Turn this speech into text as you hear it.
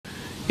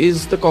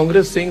is the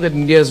Congress saying that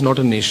India is not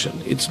a nation.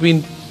 It's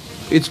been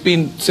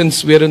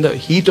since we are in the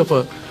heat of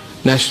a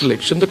national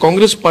election. The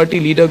Congress party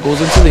leader goes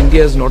and says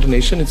India is not a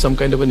nation. It's some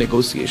kind of a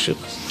negotiation.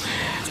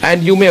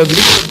 And you may agree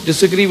or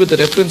disagree with the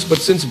reference, but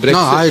since Brexit... No,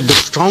 I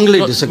strongly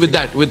disagree.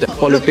 With that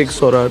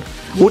politics or our...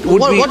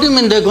 What do you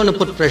mean they're going to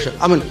put pressure?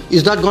 I mean,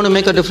 is that going to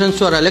make a difference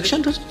to our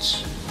election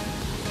results?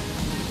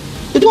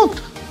 It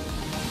won't.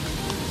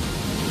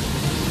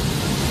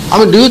 I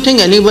mean, do you think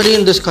anybody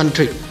in this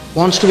country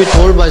wants to be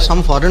told by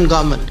some foreign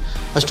government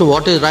as to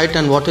what is right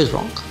and what is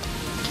wrong?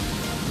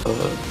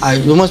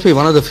 You must be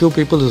one of the few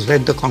people who's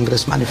read the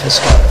Congress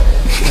manifesto.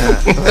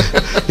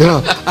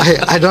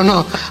 I don't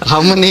know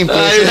how many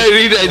places.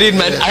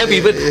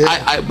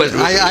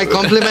 I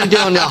compliment you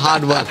on your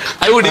hard work.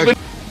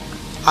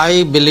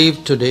 I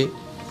believe today,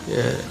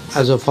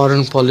 as a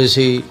foreign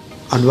policy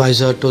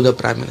advisor to the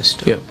Prime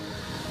Minister,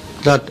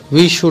 that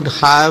we should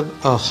have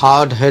a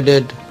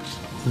hard-headed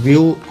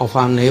view of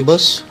our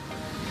neighbors,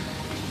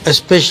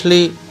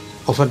 especially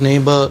of a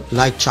neighbor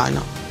like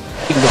China.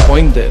 The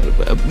point there,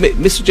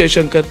 Mr.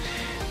 Jaishankar,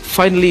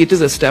 finally it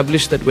is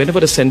established that whenever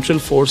a central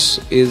force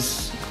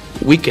is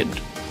weakened,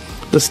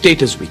 the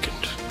state is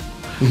weakened.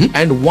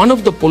 And one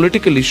of the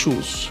political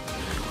issues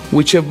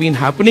which have been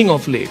happening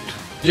of late,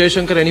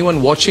 Jaishankar,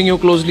 anyone watching you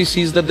closely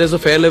sees that there's a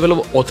fair level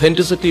of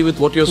authenticity with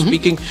what you're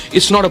speaking.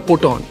 It's not a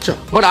put on. Sure.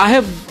 But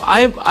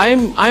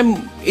I'm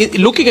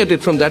looking at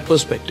it from that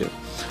perspective.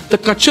 The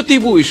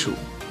Kachchativu issue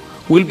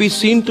will be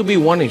seen to be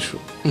one issue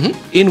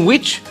in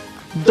which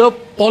the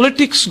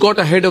politics got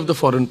ahead of the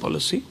foreign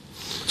policy.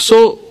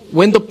 So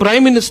when the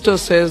Prime Minister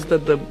says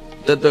that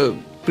the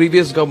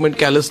previous government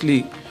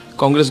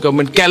Congress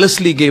government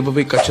callously gave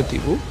away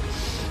Kachchativu,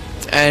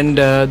 and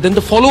then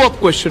the follow-up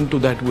question to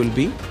that will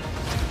be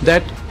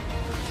that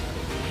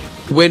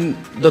when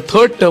the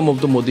third term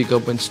of the Modi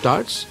government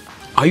starts,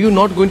 are you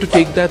not going to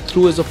take that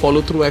through as a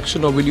follow-through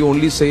action, or will you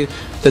only say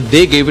that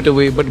they gave it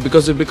away, but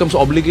because it becomes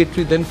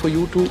obligatory then for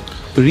you to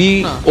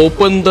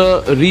reopen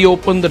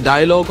the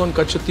dialogue on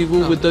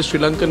Kachchativu with the Sri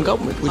Lankan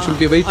government, which will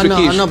be a very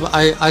tricky issue.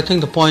 I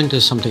think the point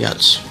is something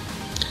else.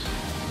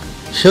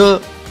 Here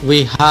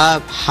we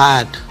have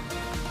had,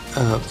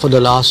 for the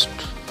last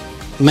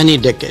many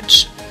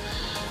decades,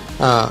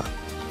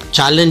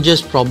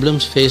 challenges,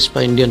 problems faced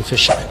by Indian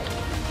fishermen.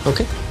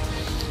 Okay?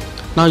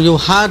 Now you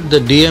had the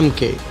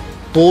DMK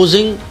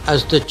posing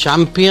as the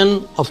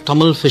champion of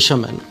Tamil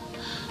fishermen,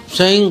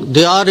 saying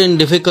they are in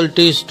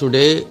difficulties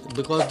today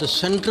because the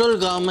central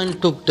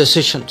government took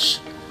decisions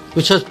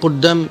which has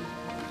put them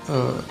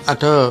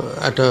at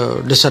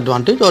a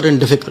disadvantage or in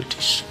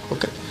difficulties.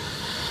 Okay,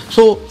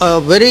 so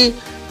a very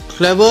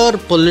clever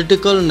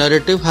political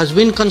narrative has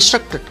been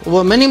constructed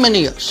over many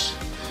years,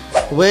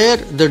 where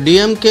the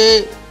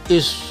DMK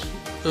is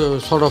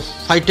sort of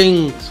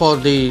fighting for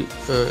the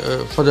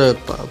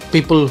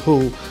people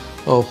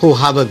who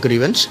have a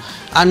grievance,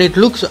 and it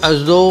looks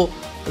as though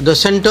the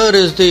centre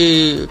is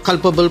the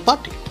culpable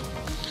party.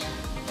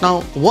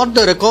 Now, what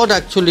the record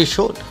actually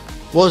showed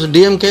was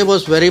DMK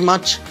was very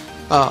much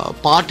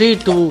party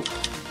to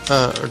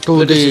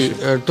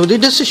the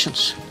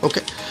decisions.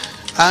 Okay,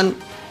 and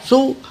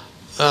so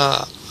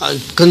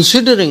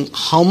considering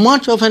how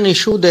much of an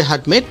issue they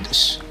had made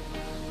this,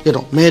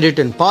 made it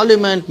in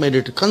Parliament, made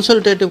it a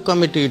consultative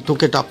committee,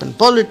 took it up in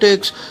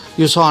politics.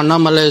 You saw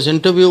Annamalai's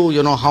interview,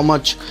 how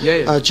much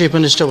Chief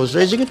Minister was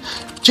raising it.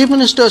 Chief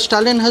Minister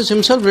Stalin has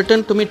himself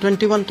written to me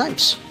 21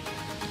 times.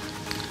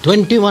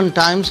 21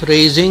 times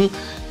raising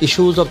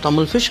issues of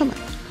Tamil fishermen.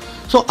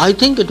 So I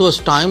think it was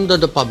time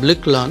that the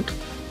public learned,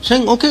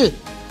 saying, okay,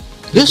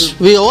 yes,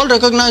 we all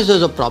recognize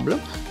there's a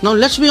problem. Now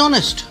let's be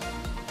honest.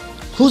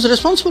 Who's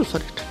responsible for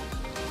it?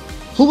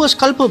 Who was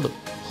culpable?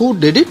 Who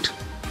did it?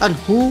 And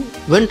who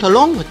went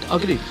along with it?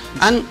 Agreed.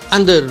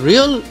 And the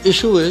real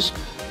issue is,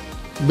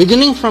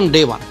 beginning from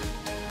day one,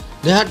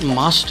 they had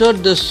mastered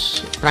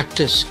this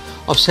practice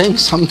of saying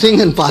something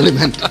in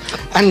Parliament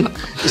and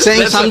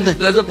saying something.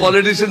 That's the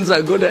politicians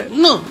are good at.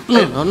 No.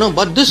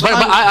 But this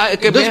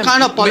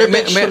kind of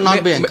politics should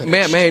not be encouraged.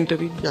 May I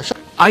intervene? Yeah, sure.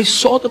 I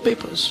saw the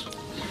papers,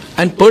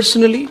 and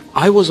personally,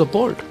 I was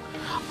appalled.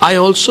 I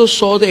also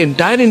saw the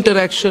entire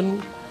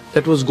interaction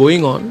that was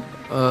going on.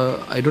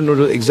 I don't know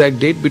the exact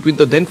date, between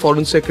the then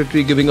Foreign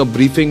Secretary giving a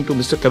briefing to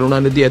Mr.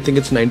 Karunanidhi, I think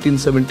it's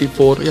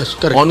 1974, yes,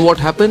 correct, on what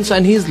happens,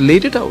 and he's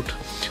laid it out.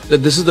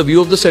 That this is the view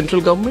of the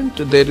central government,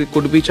 there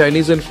could be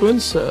Chinese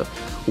influence,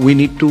 we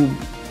need to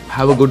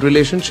have a good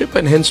relationship,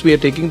 and hence we are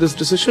taking this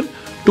decision.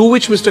 To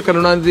which Mr.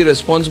 Karunanidhi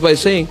responds by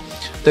saying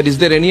that is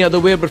there any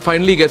other way, but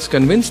finally gets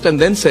convinced and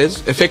then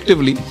says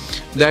effectively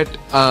that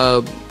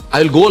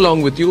I'll go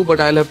along with you, but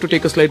I'll have to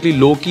take a slightly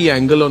low-key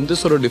angle on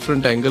this or a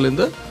different angle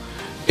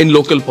in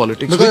local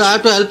politics. Because I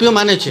have to help you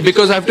manage it.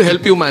 Because I have to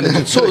help you manage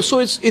it. So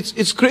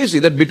it's crazy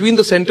that between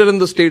the centre and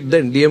the state,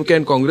 then DMK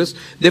and Congress,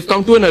 they've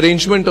come to an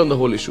arrangement on the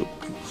whole issue.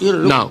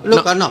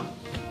 Look, Arnab.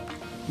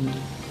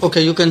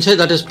 Okay, you can say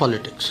that is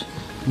politics.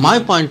 My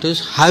point is,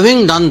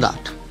 having done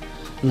that,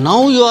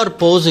 now you are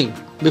posing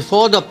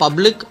before the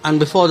public and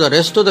before the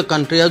rest of the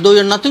country as though you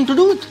have nothing to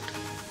do with it.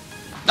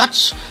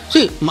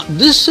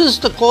 This is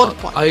the core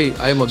point.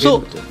 I am again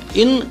with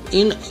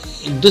you.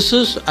 This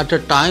is at a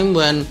time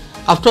when,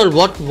 after all,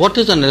 what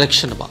is an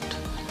election about?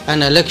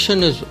 An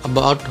election is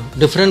about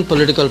different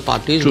political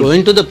parties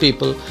going to the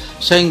people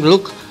saying,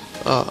 look,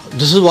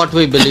 this is what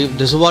we believe,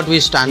 this is what we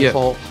stand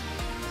for,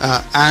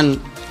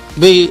 and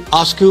we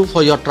ask you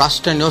for your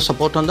trust and your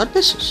support on that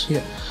basis.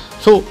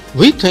 So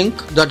we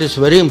think that is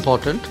very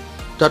important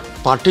that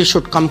parties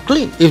should come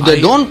clean. If they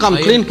don't come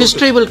clean,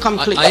 history will come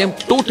clean. I am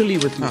totally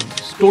with you on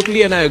this.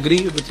 Totally, and I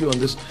agree with you on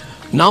this.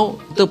 Now,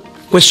 the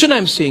question I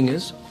am saying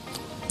is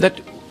that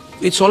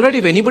it's already,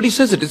 if anybody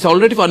says it, it's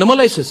already if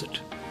Annamalai says it.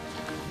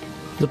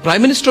 The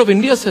Prime Minister of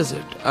India says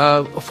it.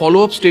 A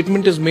follow-up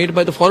statement is made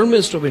by the Foreign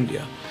Minister of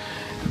India.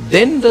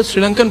 Then the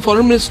Sri Lankan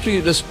Foreign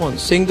Ministry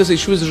responds, saying this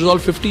issue is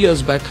resolved 50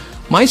 years back.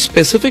 My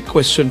specific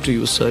question to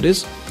you, sir,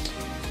 is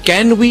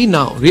can we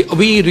now,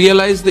 we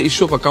realize the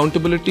issue of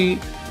accountability,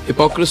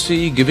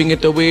 hypocrisy, giving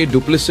it away,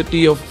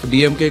 duplicity of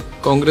DMK,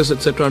 Congress,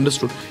 etc.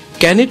 understood.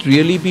 Can it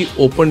really be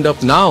opened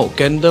up now?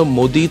 Can the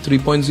Modi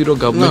 3.0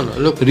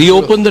 government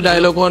reopen the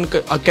dialogue on,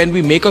 can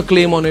we make a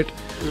claim on it?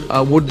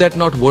 Would that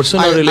not worsen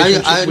our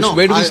relationship?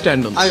 Where do we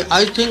stand on that?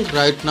 I think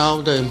right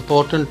now the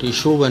important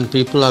issue when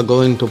people are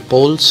going to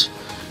polls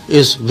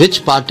is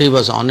which party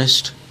was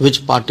honest,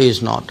 which party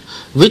is not,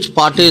 which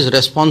party is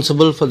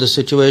responsible for the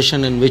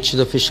situation in which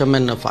the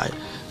fishermen are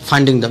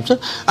finding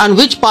themselves, and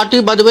which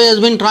party, by the way, has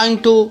been trying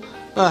to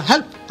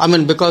help. I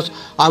mean, because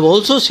I've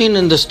also seen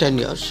in this 10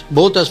 years,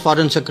 both as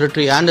Foreign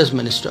Secretary and as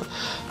Minister,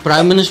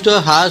 Prime Minister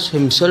has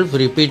himself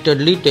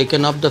repeatedly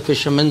taken up the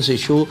fishermen's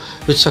issue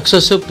with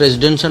successive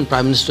presidents and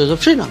Prime Ministers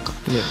of Sri Lanka.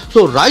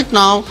 So right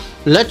now,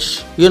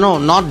 let's,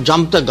 not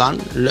jump the gun.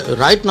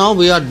 Right now,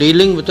 we are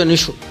dealing with an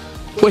issue.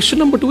 Question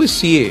number 2 is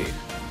CAA.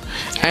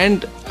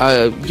 And,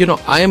 I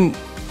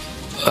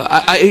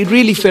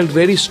really felt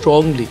very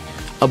strongly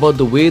about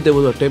the way there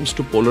were attempts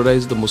to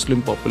polarize the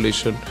Muslim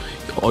population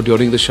or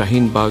during the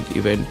Shaheen Bagh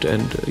event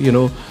and,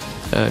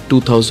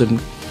 2000,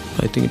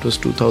 I think it was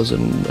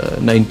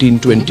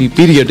 2019-20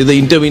 period, in the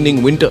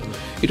intervening winter.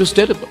 It was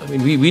terrible. I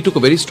mean, we took a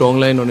very strong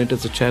line on it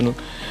as a channel.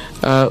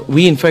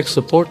 We in fact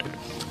support it.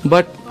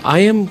 But I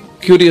am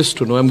curious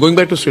to know, I'm going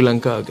back to Sri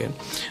Lanka again,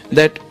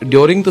 that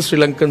during the Sri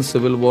Lankan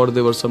civil war,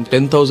 there were some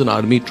 10,000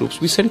 army troops.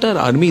 We sent our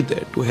army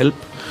there to help,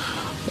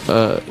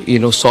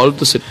 solve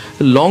the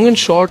situation. Long and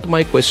short,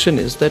 my question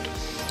is that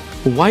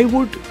why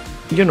would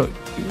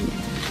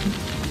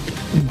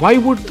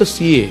the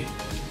CA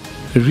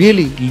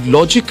really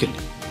logically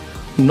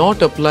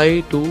not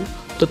apply to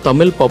the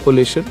Tamil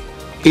population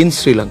in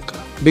Sri Lanka?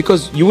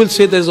 Because you will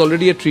say there is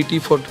already a treaty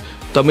for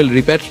Tamil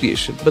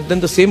repatriation, but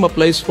then the same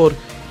applies for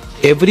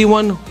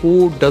everyone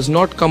who does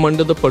not come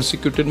under the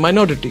persecuted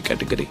minority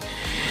category.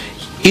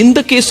 In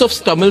the case of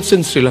Tamils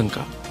in Sri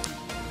Lanka,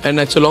 and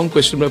it's a long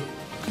question, but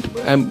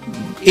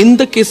in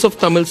the case of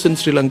Tamils in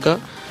Sri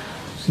Lanka,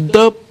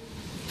 the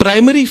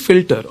primary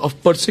filter of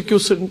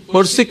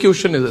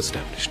persecution is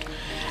established.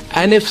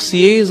 And if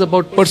CA is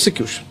about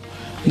persecution,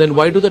 then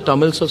why do the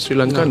Tamils of Sri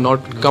Lanka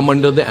not come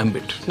under the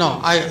ambit? No,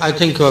 I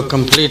think you are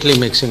completely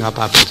mixing up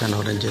apples and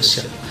oranges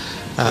here.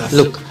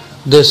 Look,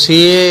 the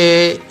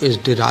CAA is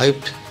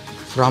derived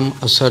from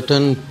a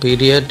certain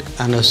period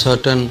and a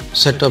certain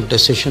set of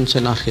decisions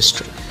in our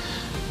history,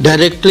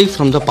 directly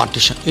from the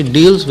partition. It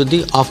deals with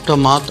the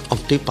aftermath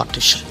of the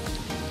partition.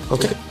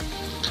 Okay?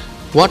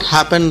 What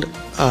happened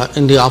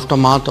in the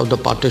aftermath of the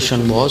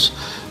partition was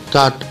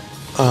that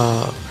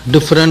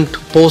different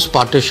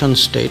post-partition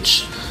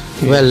states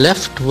were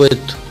left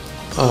with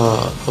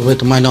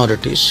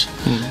minorities,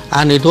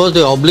 and it was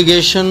the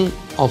obligation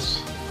of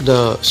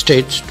the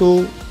states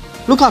to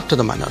look after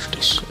the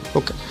minorities.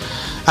 Okay,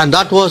 and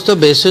that was the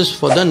basis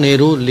for the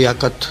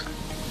Nehru-Liaquat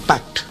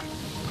Pact.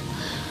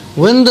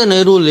 When the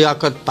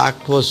Nehru-Liaquat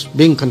Pact was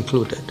being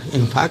concluded,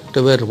 in fact,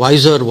 there were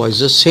wiser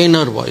voices,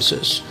 saner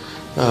voices,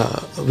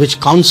 which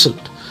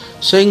counselled,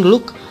 saying,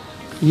 look,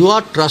 you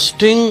are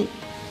trusting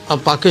a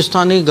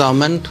Pakistani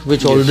government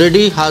which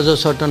already has a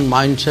certain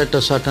mindset,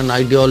 a certain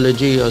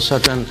ideology, a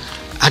certain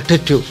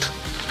attitude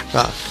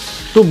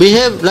to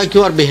behave like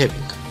you are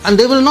behaving, and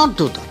they will not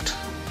do that.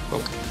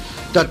 Okay.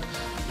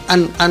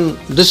 And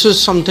this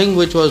is something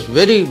which was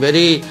very,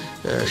 very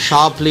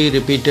sharply,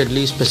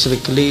 repeatedly,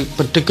 specifically,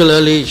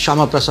 particularly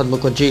Shama Prasad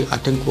Mukherjee, I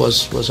think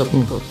was a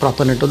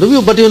proponent of the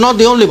view, but he was not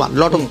the only one. A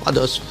lot of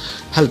others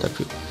held that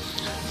view.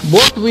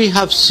 What we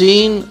have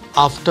seen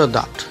after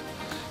that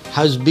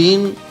has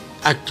been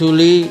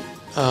actually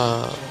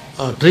a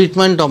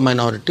treatment of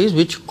minorities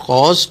which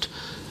caused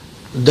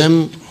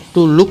them to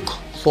look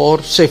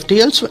for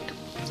safety elsewhere.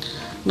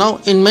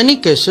 Now, in many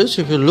cases,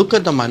 if you look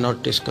at the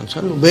minorities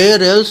concerned,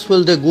 where else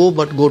will they go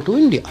but go to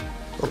India?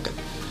 Okay.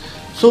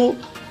 So,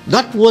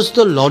 that was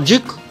the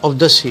logic of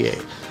the CA.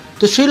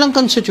 The Sri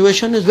Lankan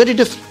situation is very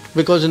different,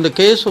 because in the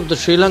case of the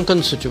Sri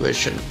Lankan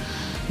situation,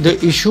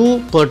 the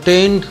issue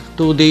pertained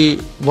to the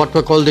what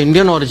were called the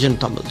Indian origin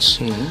Tamils,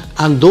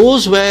 and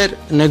those were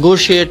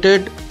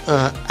negotiated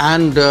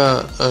and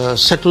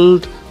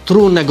settled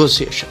through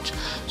negotiations.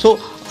 So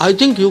I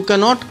think you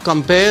cannot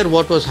compare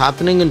what was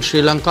happening in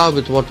Sri Lanka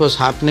with what was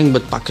happening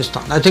with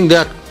Pakistan. I think they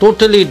are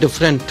totally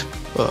different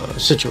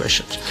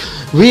situations.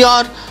 We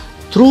are,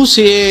 through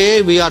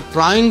CAA, we are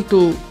trying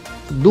to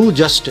do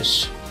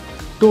justice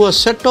to a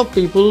set of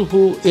people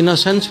who, in a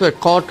sense, were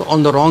caught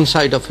on the wrong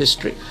side of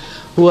history,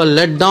 who are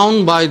let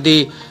down by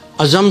the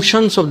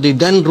assumptions of the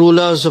then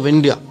rulers of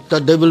India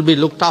that they will be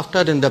looked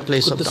after in their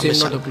place of domicile. Could the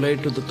same not apply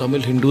to the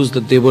Tamil Hindus,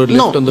 that they were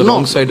left on the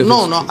wrong side of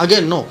history? No,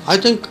 again, no. I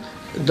think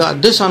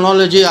this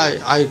analogy,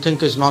 I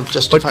think, is not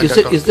justified.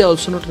 But is there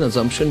also not an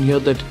assumption here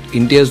that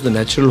India is the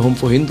natural home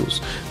for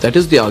Hindus? That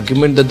is the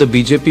argument that the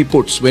BJP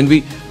puts when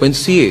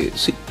CA.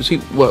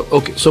 Well,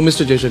 okay, so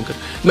Mr. Jaishankar,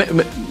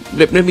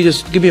 let me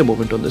just give me a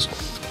moment on this.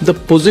 The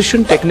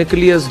position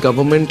technically as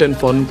government and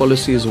foreign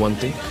policy is one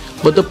thing,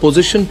 but the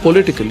position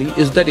politically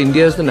is that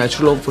India is the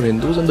natural home for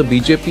Hindus, and the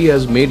BJP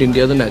has made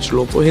India the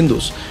natural home for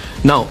Hindus.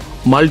 Now,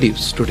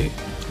 Maldives today,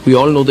 we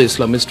all know the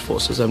Islamist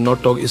forces. I'm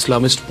not talking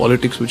Islamist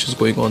politics which is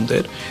going on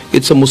there.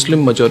 It's a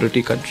Muslim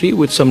majority country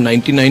with some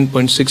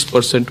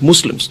 99.6%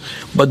 Muslims.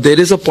 But there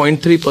is a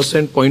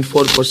 0.3%,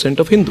 0.4%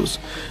 of Hindus.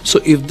 So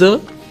if the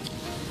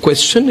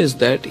question is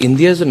that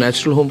India is a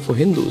natural home for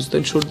Hindus,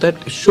 then should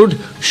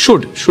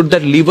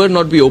that lever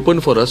not be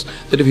open for us,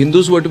 that if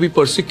Hindus were to be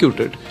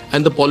persecuted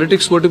and the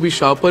politics were to be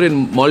sharper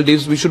in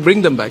Maldives, we should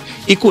bring them back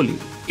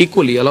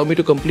equally. Allow me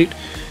to complete.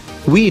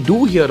 We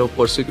do hear of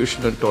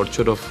persecution and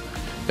torture of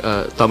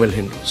Tamil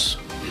Hindus.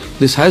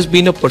 This has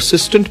been a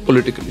persistent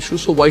political issue,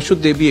 so why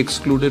should they be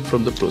excluded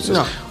from the process?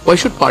 No. Why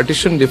should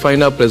partition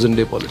define our present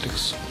day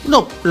politics?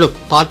 No, look,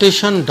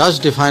 partition does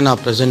define our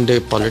present day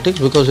politics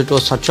because it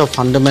was such a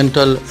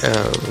fundamental,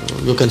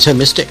 you can say,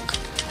 mistake,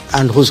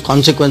 and whose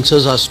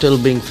consequences are still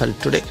being felt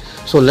today.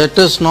 So let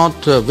us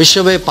not wish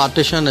away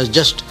partition as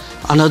just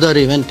another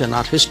event in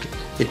our history.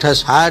 It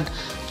has had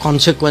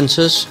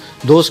consequences.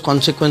 Those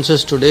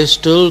consequences today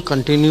still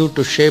continue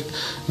to shape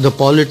the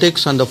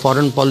politics and the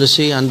foreign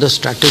policy and the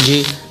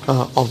strategy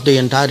of the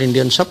entire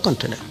Indian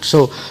subcontinent.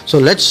 So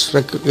let's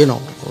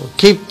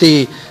keep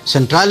the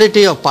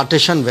centrality of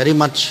partition very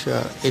much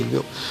in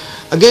view.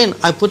 Again,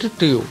 I put it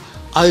to you,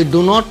 I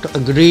do not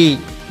agree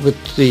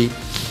with the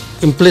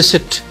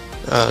implicit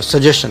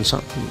suggestions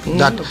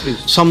that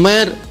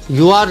somewhere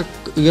you are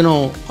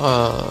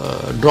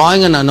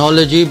drawing an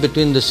analogy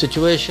between the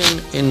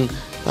situation in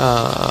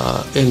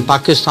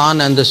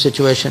Pakistan and the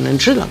situation in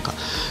Sri Lanka.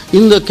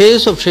 In the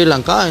case of Sri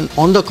Lanka, and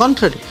on the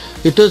contrary,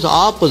 it is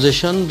our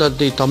position that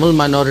the Tamil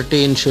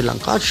minority in Sri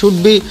Lanka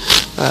should be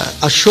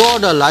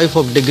assured a life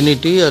of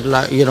dignity,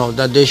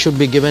 that they should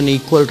be given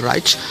equal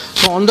rights.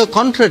 So on the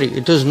contrary,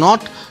 it is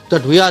not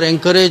that we are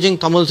encouraging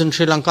Tamils in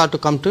Sri Lanka to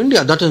come to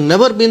India. That has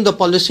never been the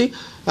policy,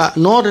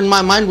 nor in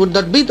my mind would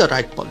that be the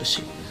right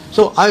policy.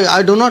 So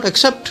I do not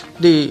accept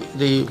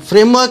the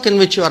framework in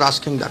which you are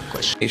asking that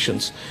question.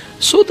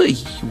 So the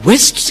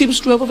West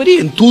seems to have a very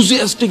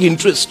enthusiastic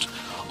interest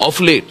of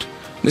late,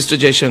 Mr.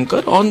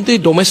 Jaishankar, on the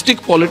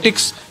domestic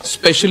politics,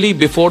 especially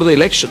before the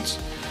elections.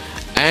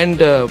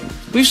 And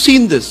we've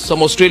seen this,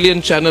 some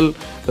Australian channel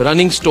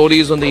running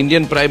stories on the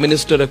Indian Prime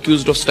Minister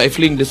accused of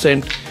stifling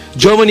dissent.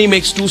 Germany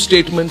makes 2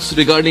 statements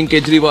regarding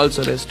Kejriwal's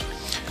arrest.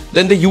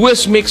 Then the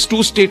US makes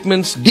 2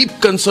 statements, deep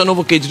concern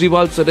over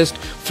Kejriwal's arrest,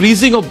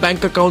 freezing of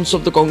bank accounts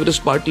of the Congress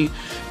party.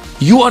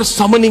 You are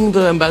summoning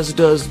the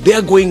ambassadors, they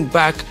are going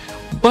back,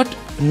 but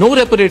no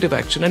reparative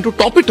action. And to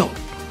top it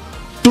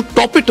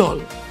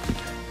all,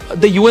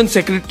 the UN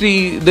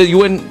secretary, the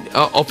UN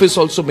office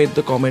also made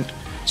the comment.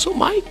 So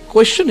my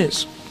question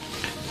is,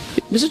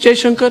 Mr.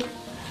 Jaishankar,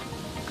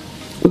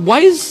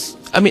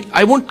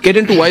 I won't get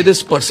into why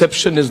this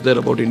perception is there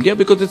about India,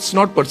 because it's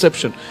not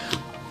perception.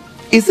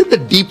 Is it the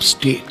deep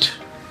state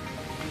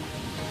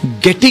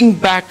getting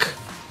back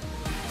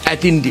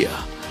at India,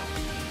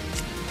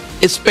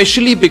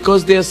 especially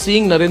because they are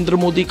seeing Narendra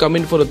Modi come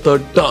in for a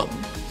 3rd term?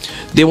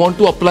 They want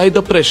to apply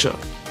the pressure,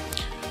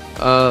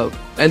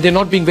 and they're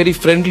not being very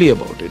friendly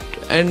about it.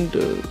 And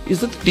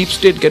is it the deep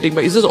state getting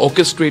back? Is this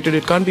orchestrated?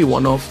 It can't be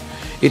one-off.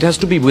 It has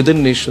to be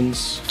within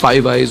nations,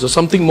 Five Eyes, or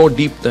something more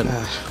deep than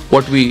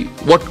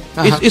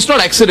it's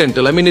not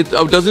accidental. I mean, it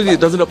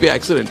doesn't appear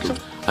accidental.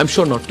 I'm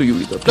sure not to you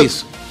either.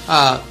 Please.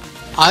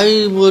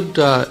 I would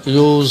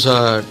use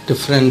a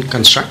different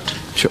construct.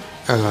 Sure.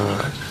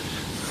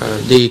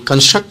 The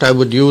construct I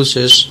would use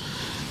is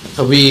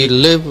we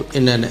live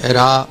in an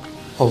era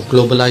of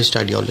globalized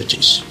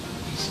ideologies.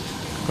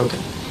 Okay.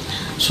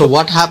 So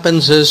what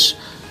happens is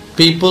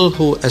people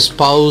who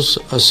espouse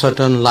a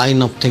certain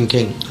line of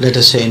thinking, let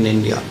us say in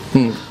India,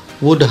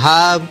 would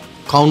have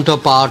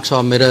counterparts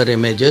or mirror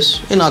images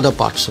in other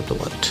parts of the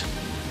world.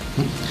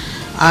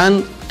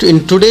 And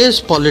in today's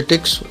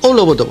politics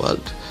all over the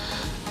world,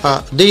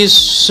 these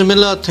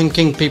similar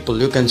thinking people,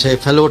 you can say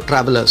fellow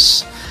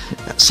travelers,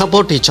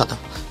 support each other.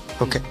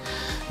 Okay.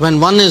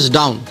 When one is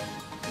down,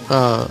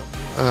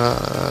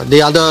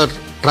 the other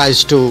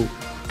tries to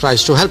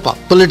help out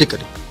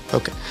politically.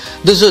 Okay.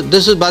 This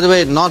is by the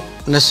way not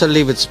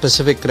necessarily with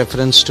specific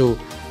reference to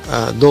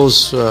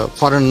those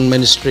foreign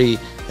ministry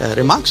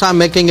remarks. I am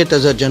making it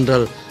as a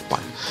general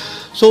point.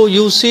 So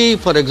you see,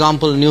 for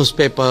example,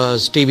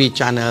 newspapers, TV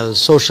channels,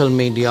 social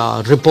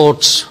media,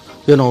 reports,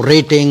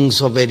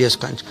 ratings of various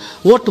kinds.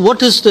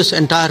 What is this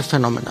entire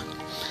phenomenon?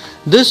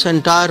 This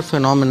entire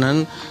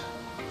phenomenon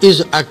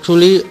is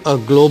actually a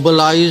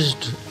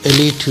globalized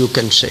elite, you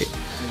can say,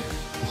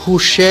 who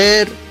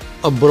share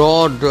a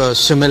broad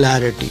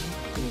similarity,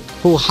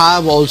 who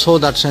have also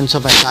that sense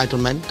of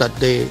entitlement that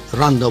they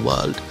run the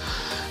world.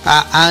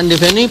 And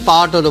if any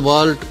part of the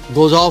world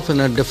goes off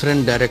in a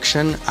different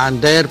direction and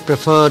their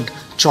preferred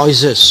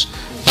choices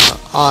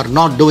are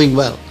not doing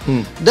well,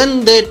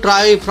 then they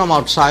try from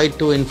outside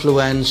to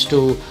influence,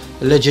 to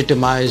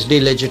legitimize,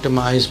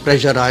 delegitimize,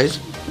 pressurize.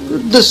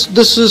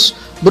 This is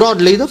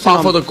broadly the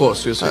par for the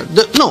course, you say?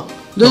 No,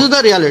 this is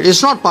the reality.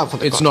 It's not par for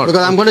the course. It's not.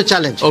 Because I'm going to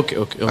challenge. Okay.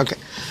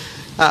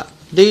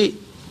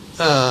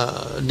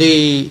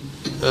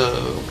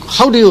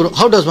 How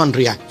does one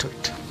react to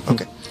it?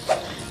 Okay.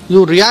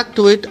 You react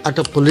to it at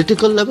a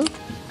political level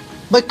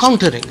by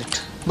countering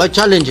it, by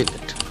challenging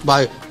it,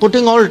 by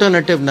putting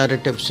alternative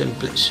narratives in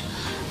place,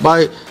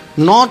 by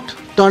not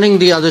turning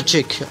the other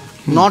cheek here,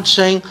 not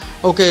saying,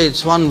 okay,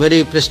 it's one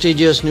very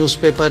prestigious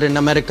newspaper in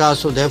America,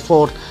 so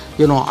therefore,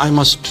 I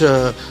must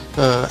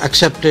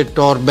accept it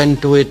or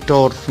bend to it,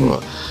 or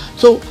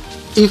so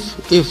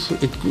if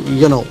it,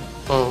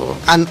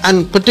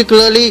 and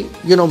particularly,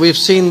 we've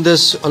seen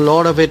this, a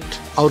lot of it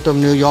out of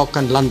New York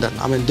and London.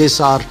 I mean, these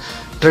are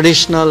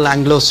traditional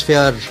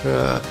Anglosphere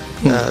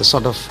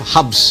sort of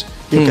hubs,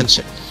 you can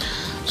say.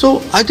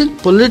 So I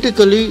think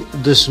politically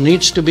this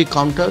needs to be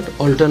countered.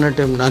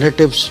 Alternative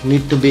narratives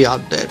need to be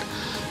out there.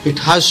 It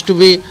has to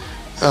be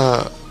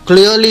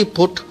clearly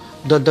put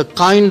that the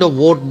kind of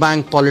vote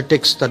bank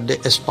politics that they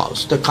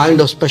espouse, the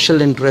kind of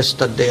special interest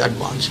that they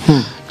advance,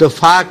 the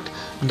fact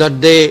that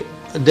they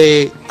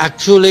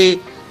actually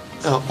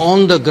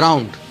on the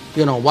ground,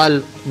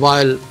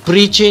 while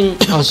preaching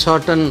a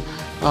certain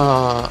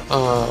I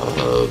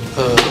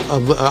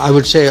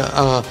would say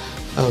a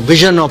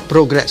vision of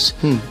progress.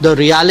 The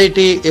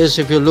reality is,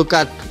 if you look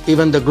at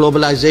even the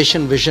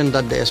globalization vision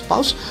that they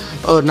espouse,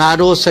 a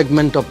narrow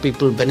segment of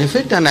people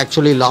benefit and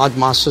actually large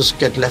masses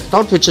get left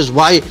out, which is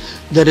why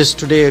there is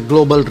today a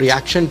global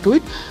reaction to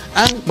it.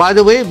 And by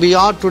the way, we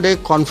are today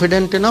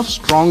confident enough,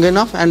 strong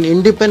enough and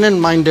independent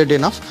minded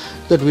enough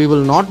that we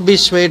will not be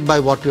swayed by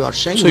what you are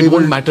saying. So it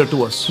won't matter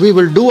to us. We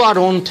will do our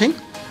own thing.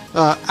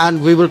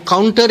 And we will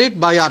counter it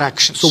by our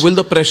actions. So will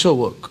the pressure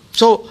work?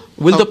 So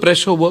will the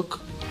pressure work?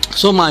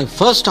 So my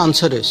first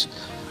answer is,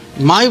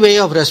 my way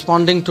of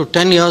responding to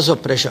 10 years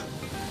of pressure,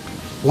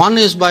 one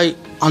is by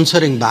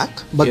answering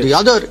back, but the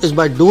other is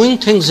by doing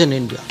things in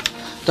India.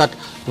 That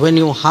when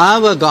you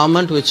have a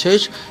government which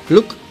says,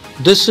 look,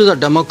 this is a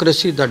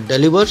democracy that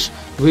delivers,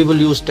 we will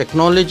use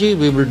technology,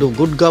 we will do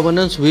good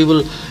governance, we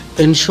will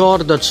ensure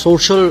that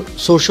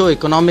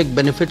socio-economic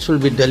benefits will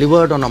be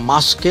delivered on a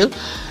mass scale,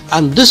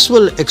 and this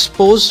will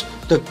expose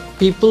the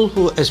people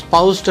who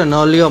espoused an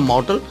earlier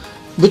model,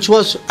 which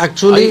was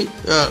actually,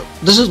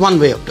 this is one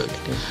way of doing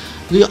it.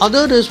 The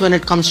other is when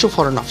it comes to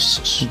foreign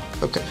officers.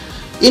 Okay.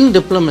 In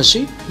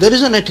diplomacy, there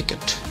is an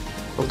etiquette.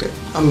 Okay.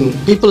 I mean,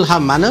 people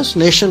have manners,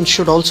 nations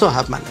should also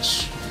have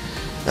manners.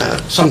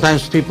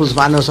 Sometimes people's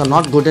manners are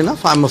not good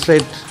enough. I'm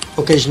afraid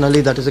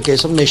occasionally that is the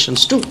case of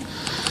nations too.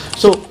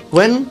 So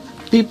when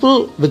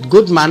people with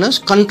good manners,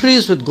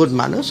 countries with good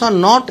manners are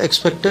not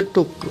expected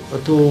to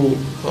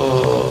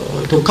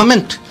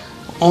comment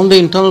on the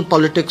internal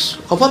politics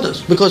of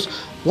others, because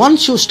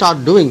once you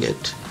start doing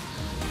it,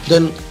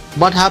 then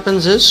what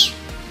happens is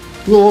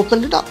you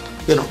open it up.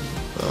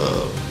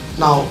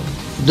 Now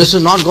this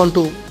is not going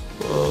to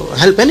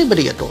help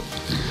anybody at all.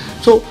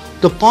 So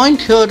the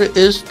point here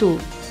is to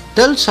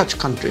tell such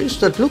countries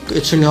that, look,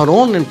 it's in your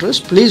own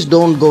interest, please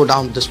don't go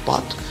down this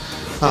path.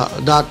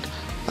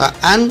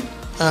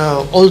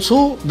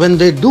 Also when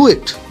they do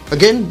it,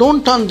 again,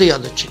 don't turn the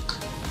other cheek.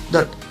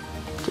 That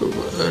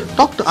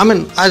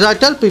as I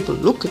tell people,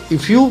 look,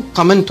 if you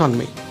comment on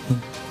me,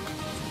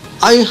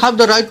 I have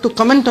the right to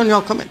comment on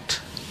your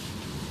comment.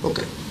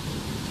 Okay.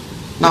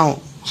 Now,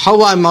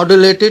 how I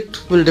modulate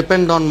it will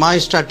depend on my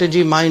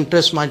strategy, my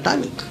interest, my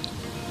timing.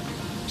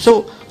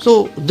 So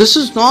this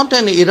is not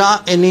an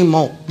era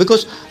anymore,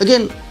 because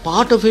again,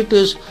 part of it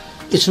is,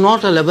 it's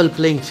not a level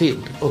playing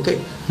field. Okay.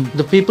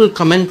 The people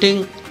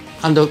commenting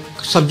and the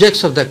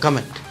subjects of their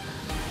comment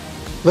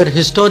were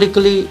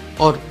historically,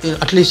 or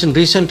at least in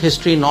recent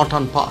history, not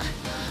on par.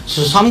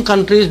 So some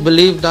countries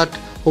believe that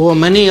over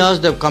many years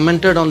they've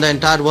commented on the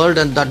entire world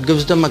and that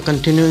gives them a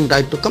continuing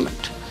right to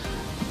comment.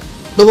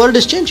 The world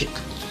is changing.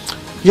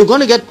 You're going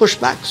to get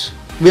pushbacks.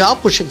 We are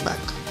pushing back.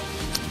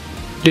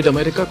 Did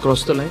America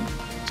cross the line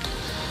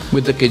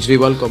with the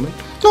Kejriwal comment?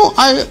 No,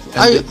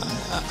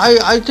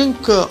 I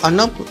think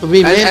Arnab,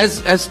 we made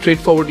as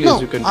straightforwardly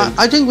as you can tell.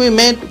 I think we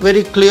made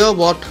very clear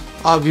what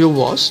our view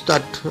was,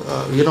 that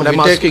I'm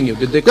asking you,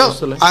 did they cross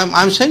the line?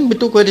 I'm saying we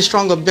took very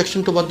strong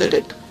objection to what they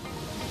did.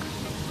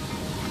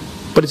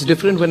 But it's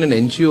different when an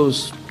NGO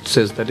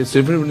says that. It's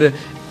different but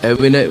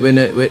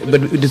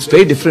it's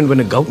very different when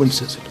a government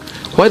says it.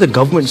 Why the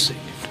government saying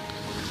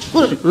it?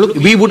 Well, look,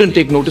 we wouldn't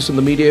take notice in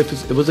the media if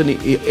it was an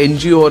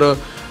NGO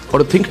or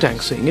a think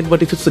tank saying it,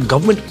 but if it's the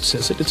government that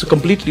says it, it's a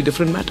completely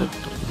different matter.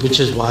 Which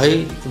is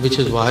why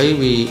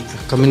we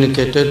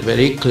communicated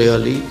very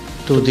clearly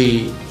to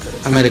the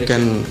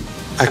American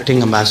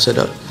acting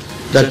ambassador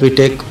that we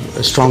take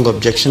a strong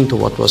objection to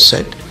what was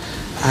said,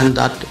 and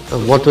that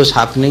what was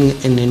happening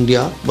in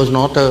India was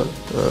not a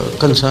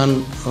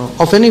concern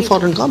of any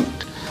foreign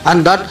government,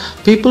 and that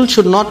people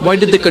should not. Why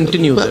did they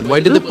continue then? Why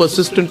did they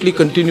persistently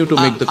continue to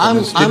make the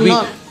comments?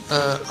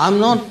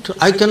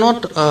 I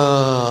cannot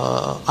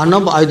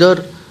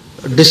either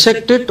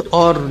dissect it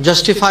or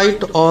justify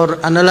it or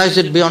analyze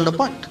it beyond a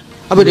point.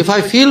 I mean, if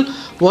I feel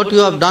what you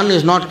have done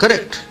is not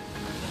correct,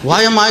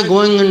 why am I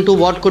going into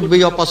what could be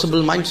your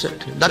possible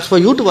mindset? That's for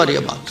you to worry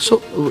about.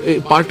 So,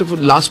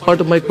 last part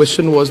of my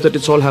question was that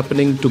it's all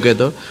happening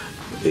together.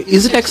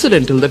 Is it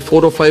accidental that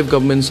 4 or 5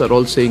 governments are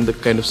all saying the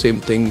kind of same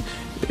thing?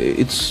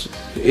 It's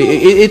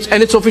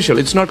official.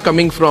 It's not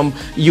coming from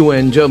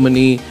UN,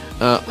 Germany,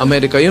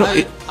 America.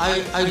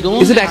 I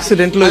don't. Is it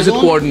accidental or is it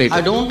coordinated?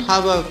 I don't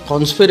have a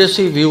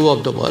conspiracy view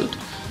of the world,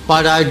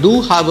 but I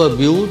do have a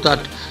view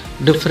that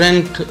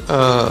different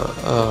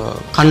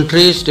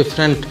countries,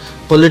 different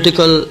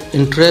political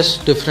interests,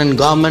 different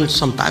governments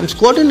sometimes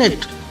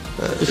coordinate.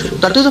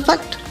 That is a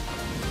fact.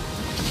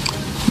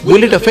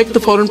 Will it affect the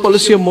foreign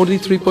policy of Modi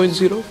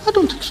 3.0? I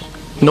don't think so.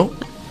 No?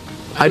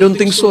 I don't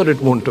think so, or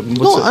it won't.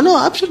 No,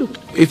 absolutely.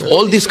 If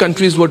all these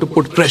countries were to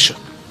put pressure,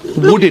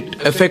 would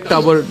it affect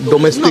our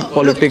domestic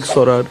politics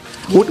or our...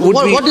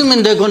 What do you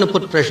mean they're going to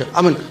put pressure?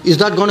 I mean, is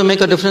that going to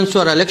make a difference to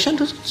our election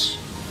results?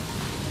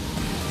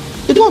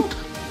 It won't.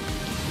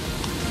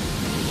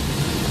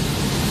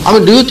 I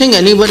mean, do you think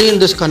anybody in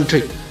this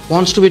country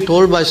wants to be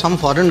told by some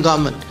foreign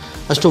government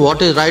as to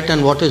what is right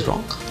and what is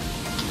wrong?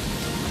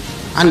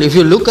 And if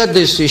you look at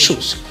these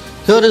issues,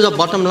 here is a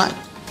bottom line.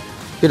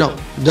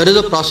 There is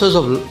a process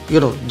of,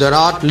 there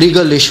are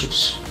legal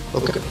issues.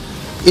 Okay.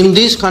 In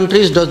these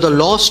countries, does the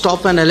law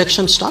stop when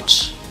election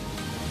starts?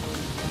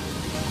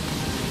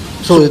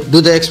 So,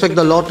 do they expect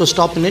the law to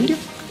stop in India?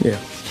 Yeah.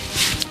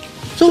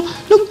 So,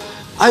 look,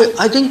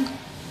 I think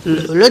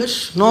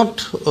let's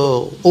not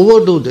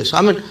overdo this.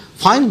 I mean,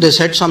 fine, they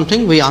said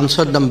something, we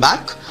answered them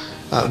back.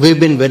 We've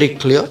been very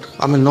clear.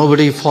 I mean,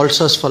 nobody faults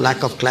us for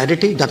lack of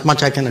clarity. That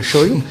much I can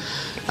assure you.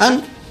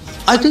 And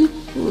I think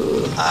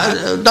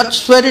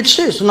that's where it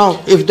stays.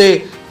 Now, if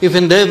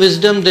in their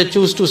wisdom they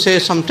choose to say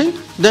something,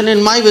 then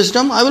in my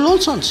wisdom I will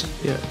also answer.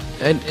 Yeah,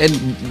 and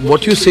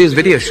what you say is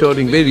very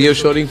assuring, very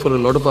reassuring for a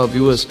lot of our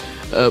viewers.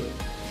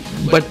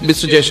 But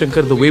Mr.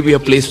 Jaishankar, the way we are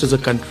placed as a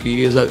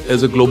country, as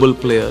a global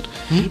player,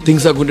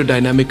 things are going to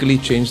dynamically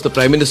change. The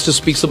Prime Minister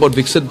speaks about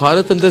Viksit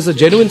Bharat, and there's a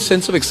genuine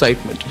sense of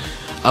excitement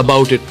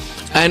about it.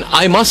 And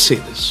I must say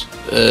this,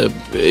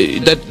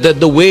 that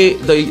the way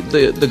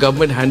the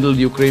government handled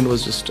Ukraine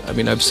was just, I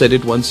mean, I've said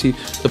it once,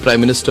 the Prime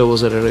Minister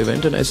was at an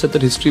event, and I said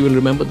that history will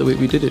remember the way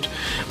we did it.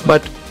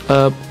 But,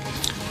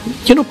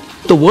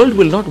 the world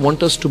will not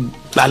want us to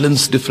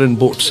balance different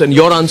boats. And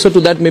your answer to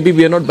that, maybe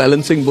we are not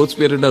balancing boats,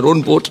 we are in our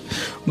own boat.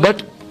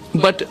 But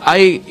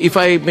if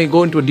I may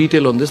go into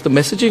detail on this, the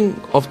messaging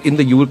in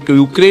the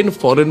Ukraine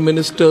Foreign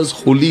Minister's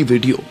holy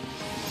video,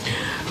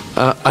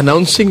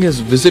 announcing his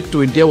visit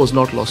to India was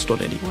not lost on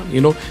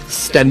anyone.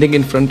 Standing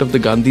in front of the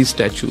Gandhi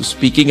statue,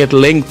 speaking at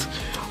length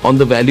on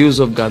the values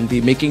of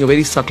Gandhi, making a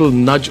very subtle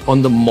nudge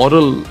on the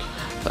moral,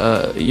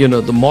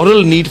 the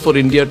moral need for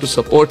India to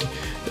support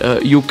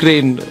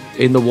Ukraine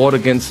in the war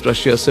against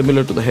Russia,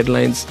 similar to the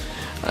headlines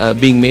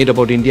being made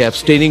about India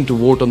abstaining to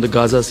vote on the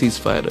Gaza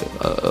ceasefire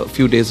a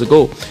few days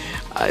ago.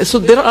 So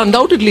there are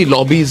undoubtedly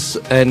lobbies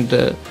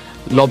and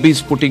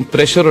lobbies putting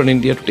pressure on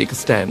India to take a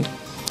stand.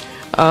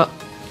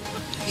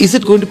 Is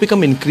it going to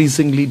become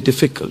increasingly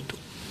difficult?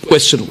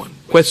 Question 1.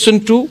 Question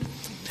 2,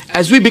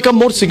 as we become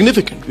more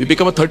significant, we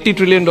become a $30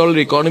 trillion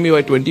economy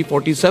by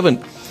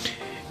 2047,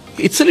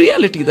 it's a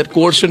reality that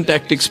coercion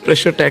tactics,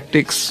 pressure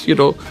tactics,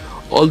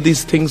 all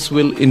these things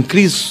will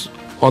increase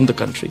on the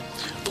country.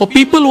 For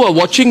people who are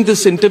watching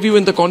this interview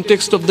in the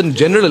context of the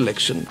general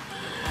election,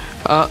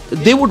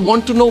 they would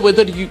want to know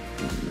whether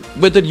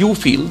you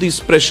feel these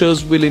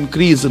pressures will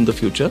increase in the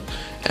future,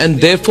 and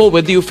therefore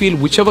whether you feel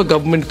whichever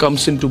government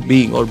comes into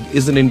being or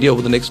is in India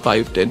over the next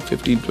 5, 10,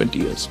 15, 20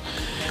 years,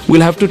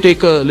 we'll have to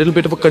take a little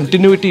bit of a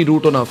continuity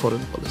route on our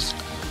foreign policy.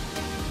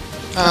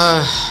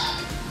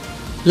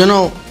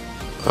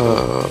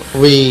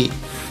 We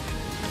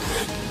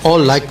all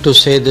like to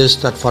say this,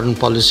 that foreign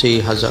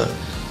policy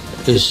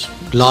is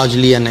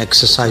largely an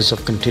exercise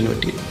of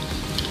continuity.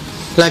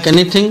 Like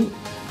anything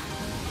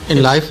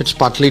in life, it's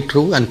partly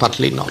true and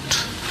partly not.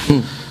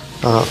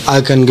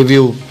 I can give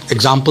you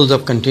examples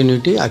of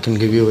continuity. I can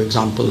give you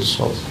examples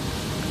of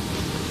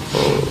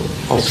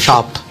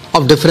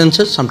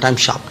differences, sometimes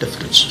sharp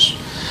differences.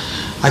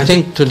 I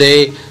think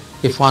today,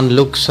 if one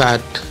looks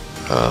at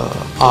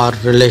our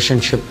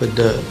relationship with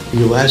the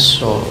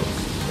US or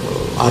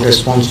our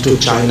response to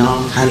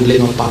China,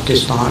 handling of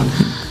Pakistan,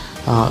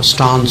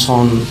 stance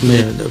on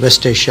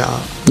West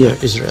Asia,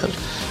 Israel,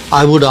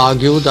 I would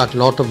argue that a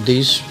lot of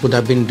these would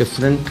have been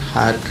different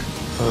had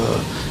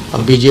a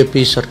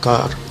BJP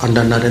Sarkar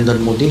under Narendra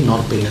Modi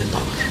not been in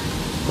power.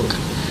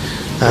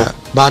 Okay.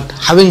 But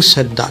having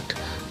said that,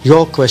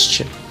 your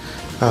question,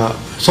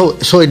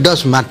 so it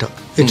does matter.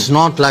 It's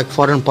not like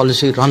foreign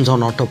policy runs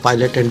on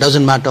autopilot. It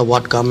doesn't matter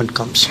what government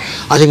comes.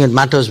 I think it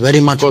matters very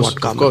much what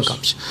government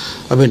comes.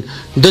 I mean,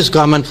 this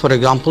government, for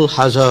example,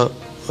 has a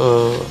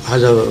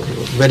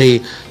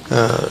very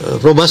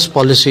robust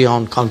policy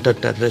on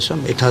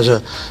counter-terrorism. It has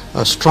a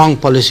strong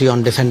policy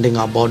on defending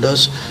our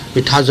borders.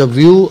 It has a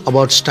view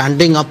about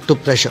standing up to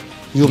pressure.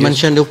 You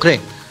mentioned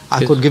Ukraine.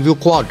 I could give you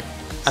Quad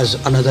as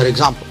another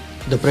example.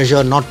 The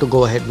pressure not to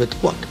go ahead with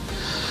Quad.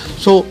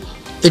 So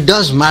it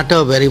does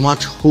matter very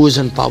much who is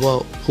in power,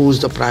 who is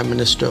the Prime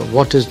Minister,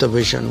 what is the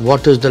vision,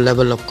 what is the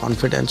level of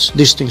confidence.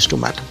 These things do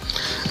matter.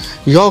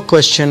 Your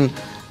question,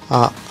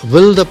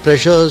 will the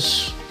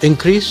pressures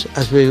increase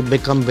as we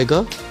become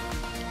bigger?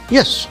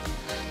 Yes.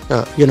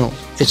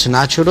 It's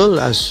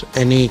natural as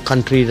any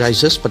country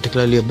rises,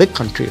 particularly a big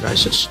country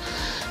rises,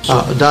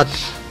 that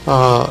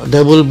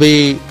there will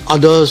be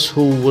others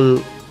who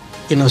will,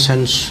 in a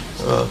sense,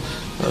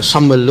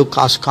 some will look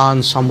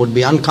askance, some would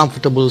be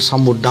uncomfortable,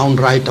 some would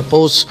downright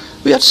oppose.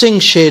 We are seeing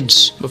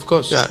shades, of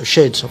course,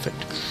 shades of it.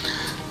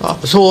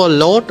 So a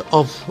lot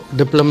of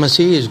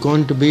diplomacy is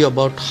going to be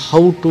about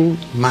how to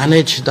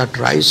manage that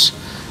rise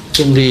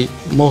in the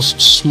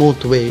most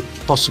smooth way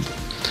possible.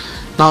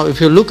 Now, if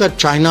you look at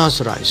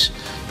China's rise,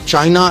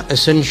 China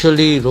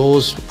essentially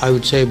rose, I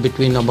would say,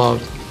 between about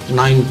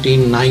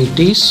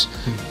 1990s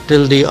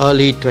till the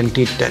early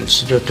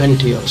 2010s, the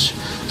 20 years.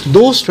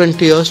 Those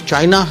 20 years,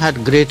 China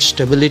had great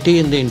stability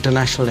in the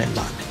international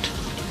environment.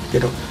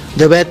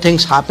 There were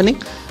things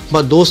happening,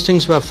 but those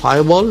things were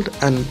firewalled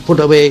and put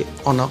away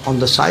on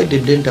the side.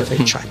 It didn't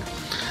affect China.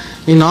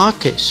 In our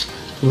case,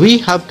 we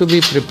have to be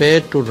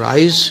prepared to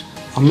rise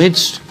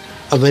amidst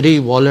a very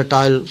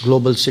volatile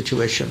global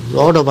situation, a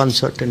lot of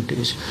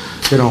uncertainties.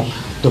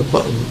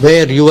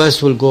 Where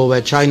US will go,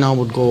 where China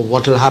would go,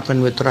 what will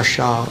happen with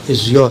Russia,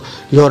 is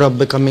Europe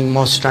becoming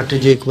more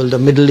strategic, will the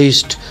Middle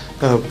East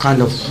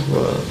kind of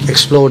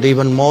explode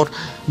even more?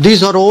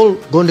 These are all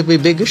going to be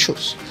big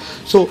issues.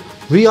 So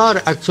we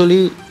are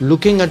actually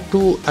looking at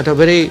a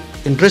very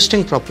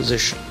interesting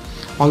proposition.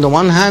 On the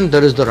one hand,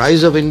 there is the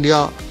rise of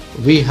India.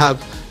 We have,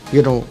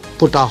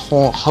 put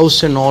our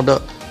house in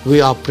order. We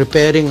are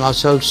preparing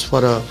ourselves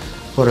for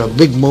a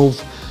big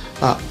move.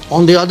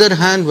 On the other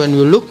hand, when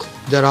you look,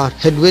 there are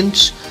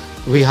headwinds.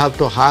 We have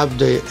to have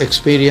the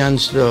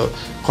experience, the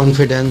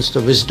confidence,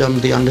 the wisdom,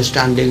 the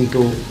understanding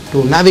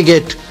to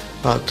navigate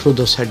through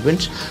those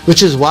headwinds,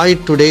 which is why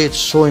today it's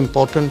so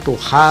important to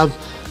have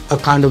a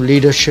kind of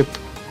leadership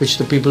which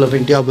the people of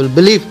India will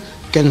believe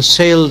can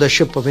sail the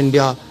ship of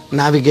India,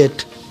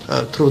 navigate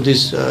through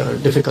these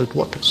difficult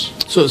waters.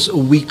 So it's a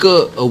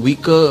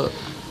weaker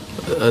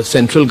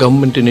central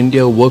government in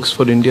India works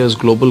for India's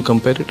global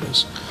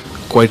competitors,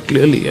 quite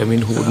clearly. I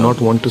mean, who would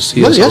not want to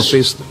see us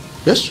outpace them?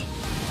 Yes.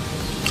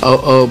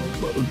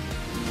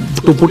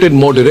 To put it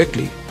more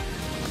directly,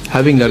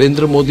 having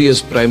Narendra Modi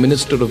as Prime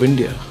Minister of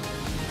India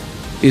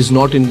is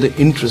not in the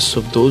interests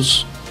of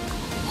those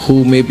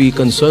who may be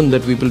concerned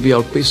that we will be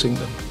outpacing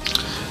them.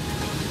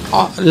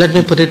 Let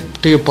me put it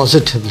to you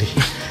positively.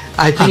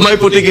 I think. Am I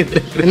putting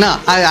it? No,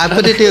 I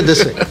put it to you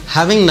this way.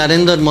 Having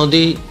Narendra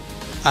Modi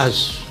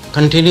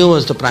continue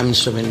as the Prime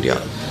Minister of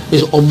India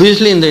is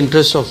obviously in the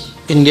interest of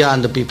India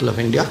and the people of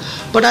India,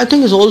 but I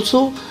think is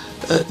also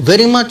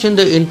very much in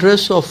the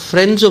interest of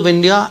friends of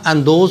India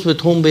and those with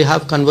whom we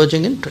have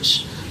converging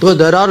interests. Because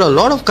there are a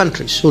lot of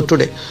countries who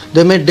today,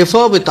 they may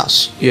differ with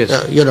us.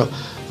 Yes.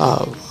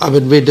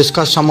 We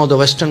discussed some of the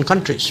Western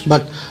countries,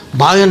 but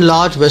by and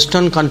large,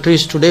 Western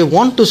countries today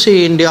want to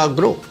see India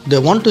grow. They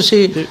want to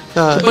see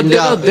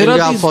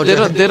India forge.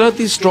 There are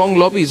these strong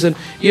lobbies, and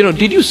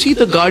did you see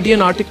the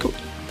Guardian article?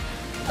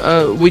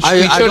 Which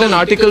featured an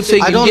article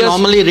saying I don't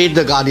normally read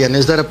the Guardian.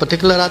 Is there a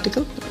particular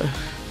article?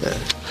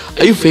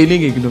 Are you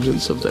feigning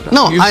ignorance of that?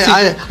 No,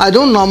 I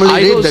don't normally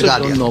read the Guardian. I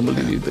also don't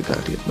normally read the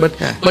Guardian.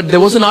 But there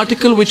was an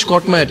article which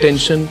caught my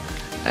attention,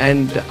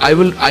 and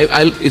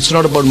it's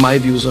not about my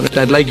views on it.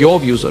 I'd like your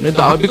views on it.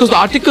 Because the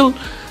article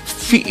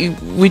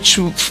which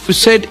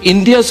said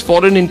India's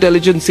Foreign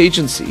Intelligence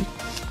Agency,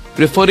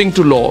 referring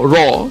to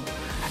RAW,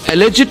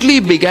 allegedly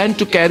began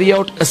to carry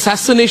out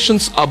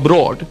assassinations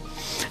abroad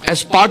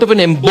as part of an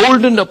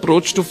emboldened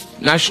approach to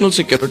national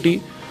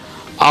security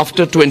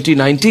after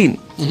 2019.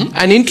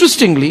 And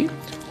interestingly,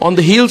 on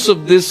the heels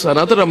of this,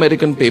 another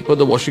American paper,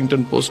 the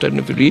Washington Post, and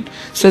if you read,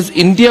 says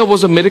India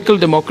was a miracle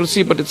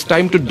democracy, but it's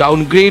time to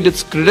downgrade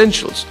its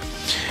credentials.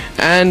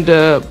 And,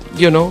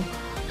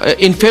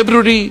 in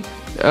February,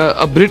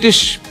 a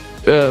British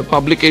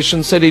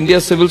publication said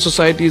India's civil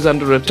society is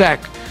under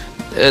attack.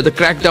 The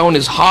crackdown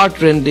is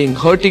heart-rending,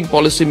 hurting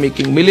policy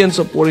making, millions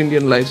of poor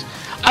Indian lives.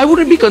 I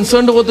wouldn't be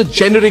concerned about the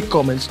generic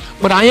comments,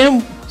 but I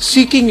am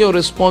seeking your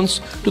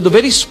response to the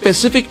very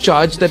specific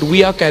charge that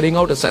we are carrying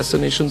out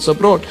assassinations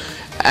abroad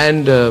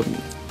and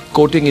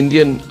quoting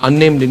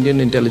unnamed Indian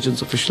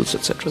intelligence officials,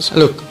 etc.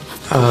 Look,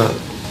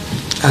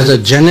 as a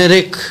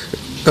generic,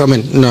 on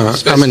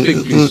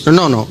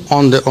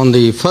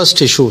the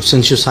first issue,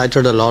 since you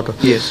cited a lot,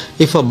 yes.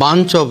 If a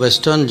bunch of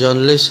Western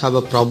journalists have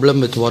a problem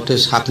with what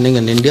is happening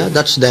in India,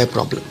 that's their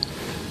problem.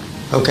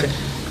 Okay,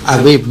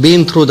 we've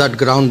been through that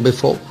ground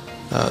before.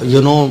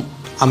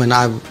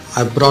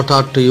 I've brought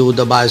out to you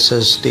the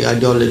biases, the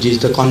ideologies,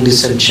 the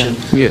condescension.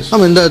 Yes.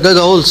 There's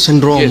a whole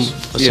syndrome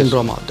Yes.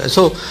 out there.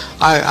 So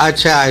I'd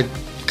say I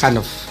kind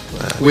of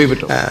wave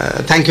it off.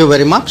 thank you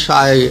very much.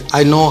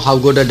 I know how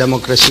good a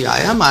democracy I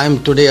am. I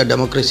am today a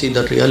democracy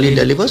that really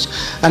delivers.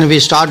 And if we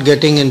start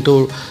getting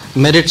into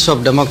merits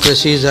of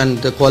democracies and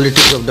the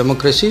qualities of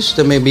democracies,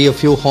 there may be a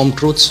few home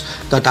truths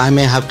that I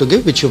may have to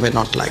give, which you may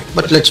not like.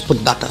 But let's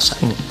put that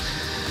aside.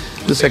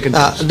 The second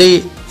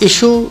the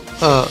issue,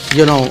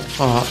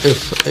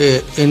 if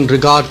in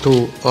regard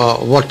to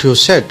what you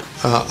said,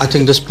 I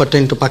think this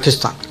pertained to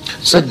Pakistan.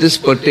 Sir, this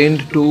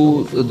pertained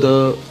to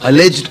the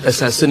alleged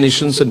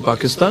assassinations in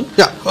Pakistan.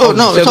 Yeah.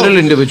 Several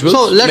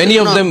individuals. Many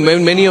of them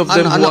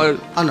who are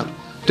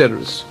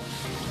terrorists.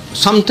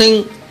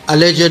 Something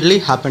allegedly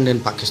happened in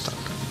Pakistan.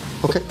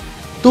 Okay.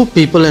 2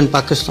 people in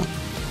Pakistan,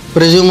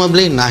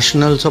 presumably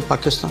nationals of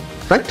Pakistan,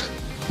 right?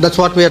 That's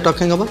what we are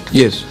talking about?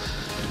 Yes.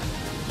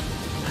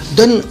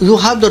 Then you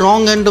have the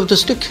wrong end of the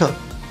stick here.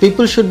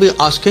 People should be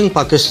asking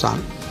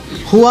Pakistan,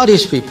 who are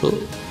these people?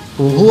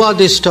 Who are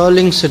these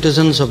sterling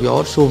citizens of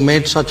yours who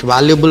made such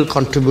valuable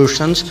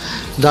contributions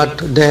that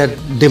their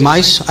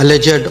demise,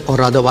 alleged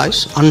or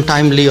otherwise,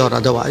 untimely or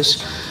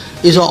otherwise,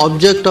 is an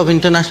object of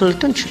international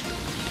attention?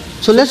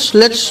 So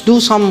let's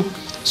do some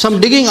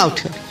digging out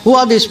here. Who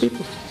are these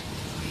people?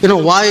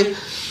 Why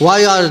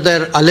are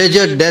their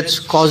alleged deaths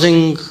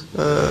causing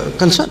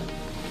concern?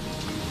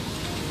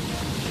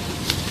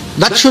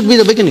 That should be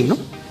the beginning, no?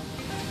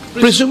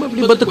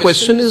 Presumably, but the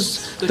question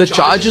is, the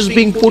charge is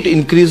being put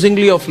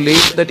increasingly of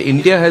late that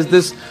India has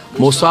this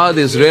Mossad,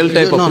 Israel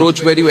type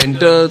approach where you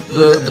enter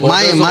the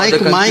borders of other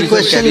countries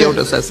and carry out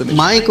assassinations.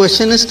 My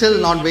question is still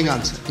not being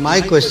answered. My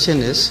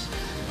question is,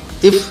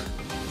 if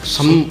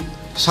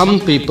some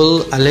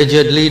people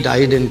allegedly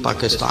died in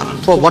Pakistan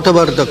for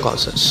whatever the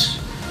causes,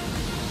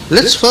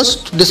 let's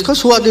first discuss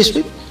who are these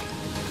people.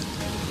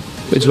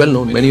 It's well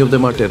known. Many of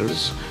them are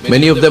terrorists.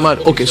 Many of them are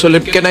okay. So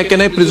can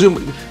I presume?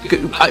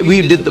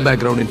 We did the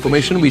background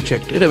information. We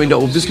checked it.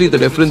 Obviously the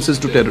reference is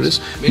to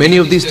terrorists. Many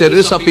of these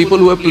terrorists are people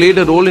who have played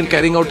a role in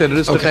carrying out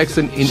terrorist attacks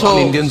on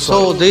Indian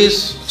soil. So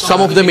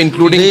some of them,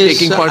 including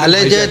taking part in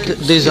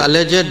these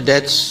alleged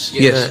deaths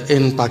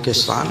in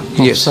Pakistan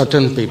of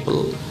certain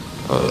people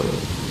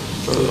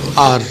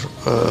are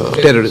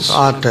terrorists.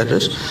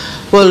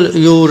 Well,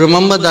 you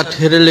remember that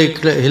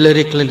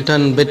Hillary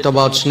Clinton bit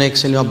about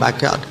snakes in your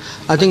backyard.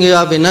 I think you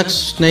have enough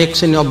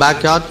snakes in your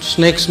backyard.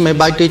 Snakes may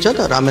bite each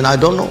other. I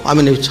don't know.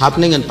 It's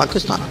happening in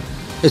Pakistan.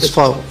 It's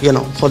for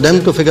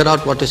them to figure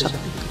out what is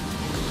happening.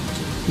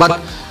 But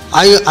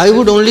I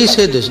would only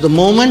say this. The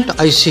moment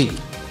I see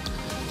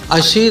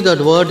that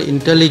word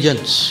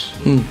intelligence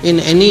in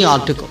any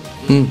article,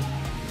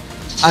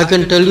 I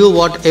can tell you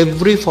what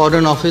every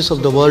foreign office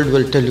of the world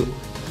will tell you.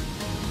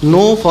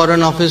 No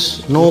foreign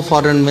office, no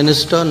foreign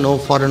minister, no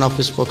foreign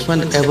office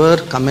spokesman ever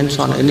comments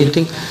on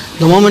anything.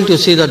 The moment you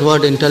see that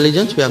word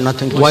intelligence, we have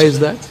nothing to say. Why is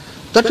that?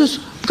 That is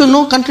because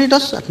no country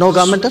does that, no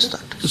government does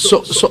that.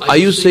 So are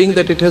you saying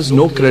that it has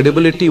no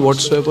credibility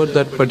whatsoever,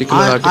 that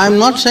particular article? I am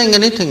not saying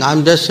anything. I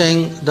am just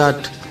saying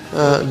that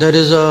there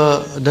is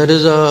a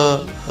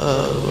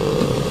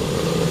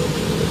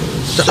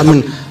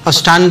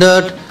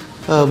standard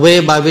way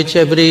by which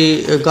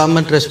every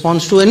government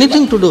responds to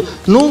anything to do.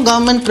 No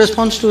government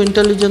responds to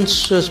intelligence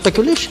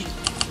speculation.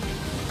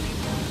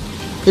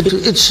 Let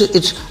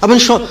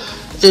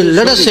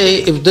us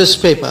say if this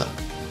paper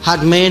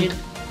had made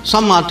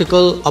some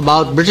article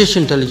about British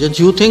intelligence,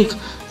 you think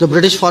the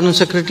British Foreign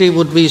Secretary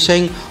would be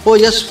saying, oh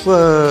yes,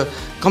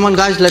 come on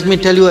guys, let me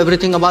tell you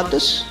everything about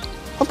this?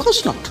 Of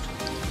course not.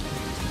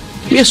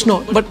 Yes,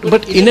 no,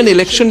 but in an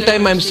election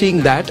time I'm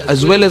seeing that,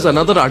 as well as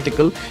another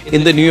article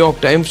in the New York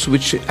Times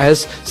which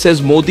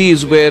says Modi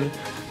is where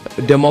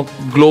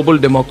global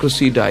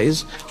democracy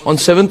dies. On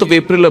 7th of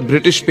April, a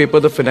British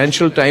paper, the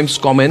Financial Times,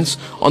 comments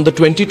on the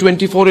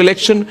 2024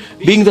 election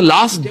being the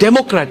last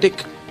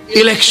democratic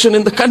election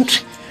in the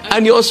country.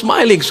 And you're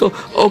smiling. So,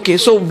 okay,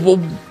 so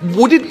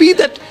would it be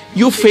that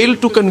you failed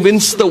to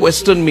convince the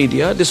Western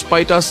media,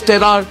 despite our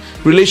stellar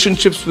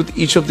relationships with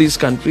each of these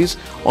countries,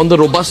 on the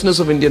robustness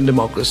of Indian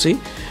democracy?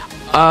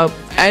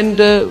 And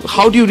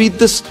how do you read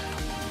this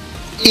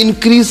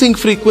increasing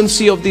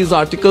frequency of these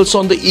articles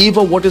on the eve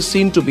of what is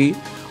seen to be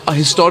a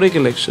historic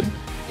election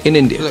in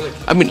India?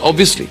 Look,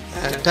 Obviously.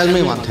 Tell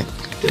me one thing.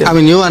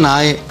 You and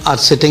I are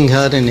sitting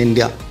here in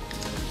India,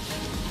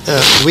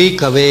 a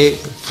week away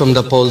from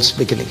the polls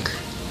beginning.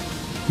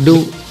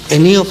 Do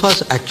any of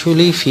us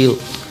actually feel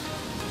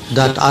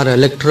that our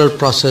electoral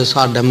process,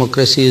 our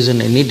democracy is in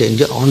any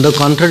danger? On the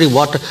contrary,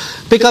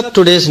 pick up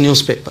today's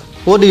newspaper.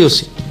 What do you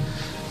see?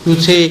 You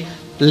see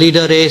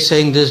leader A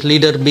saying this,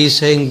 leader B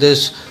saying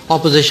this,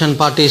 opposition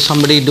party,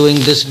 somebody doing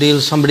this deal,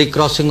 somebody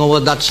crossing over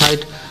that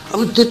side.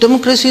 The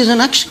democracy is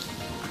in action.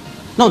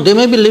 No, they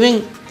may be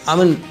living, I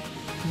mean,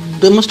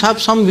 they must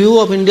have some view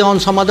of India on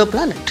some other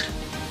planet.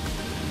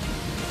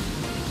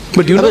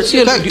 But do you not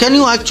see can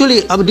you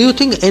actually, do you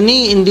think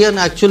any Indian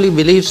actually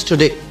believes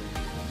today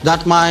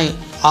that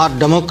our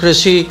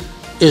democracy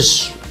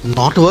is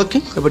not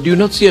working? But do you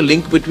not see a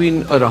link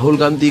between Rahul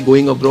Gandhi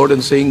going abroad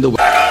and saying the...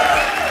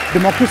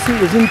 Democracy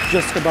isn't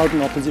just about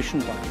an opposition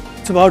party.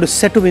 It's about a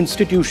set of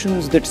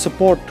institutions that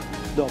support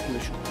the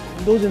opposition.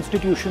 And those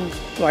institutions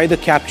are either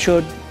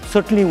captured,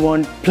 certainly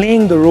weren't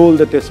playing the role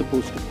that they're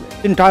supposed to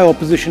play. The entire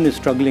opposition is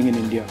struggling in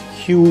India.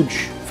 Huge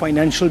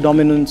financial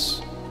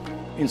dominance,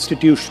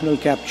 institutional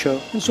capture.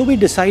 And so we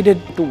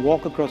decided to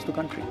walk across the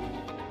country.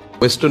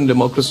 Western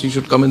democracy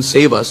should come and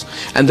save us,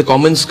 and the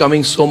comments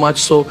coming so much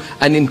so,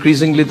 and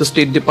increasingly the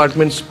State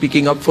Department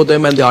speaking up for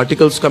them and the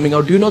articles coming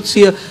out. Do you not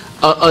see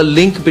a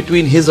link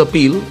between his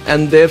appeal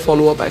and their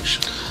follow-up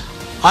action?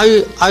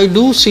 I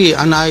do see,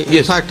 and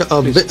in fact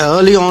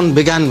early on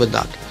began with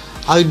that.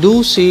 I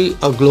do see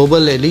a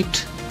global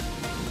elite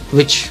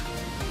which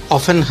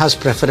often has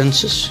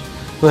preferences.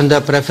 When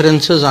their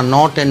preferences are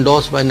not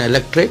endorsed by an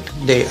electorate,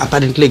 they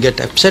apparently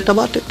get upset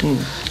about it.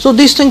 So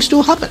these things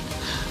do happen.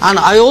 And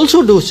I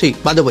also do see,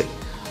 by the way,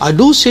 I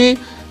do see,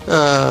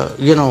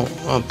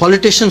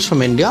 politicians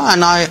from India,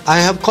 and I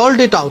have called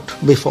it out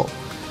before.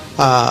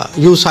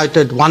 You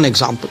cited one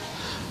example,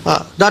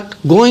 that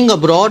going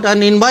abroad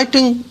and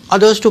inviting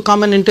others to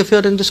come and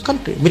interfere in this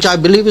country, which I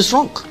believe is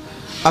wrong.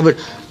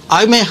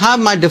 I may have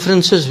my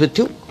differences with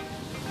you,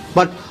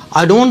 but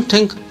I don't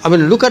think,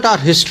 look at our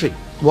history.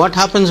 What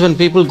happens when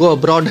people go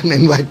abroad and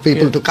invite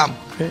people to come?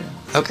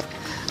 Okay.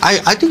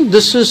 I think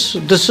this is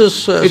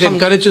it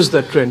encourages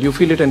that trend. You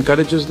feel it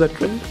encourages that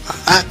trend?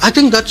 I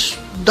think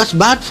that's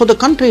bad for the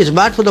country. It's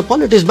bad for the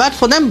politics. It's bad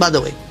for them, by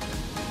the way.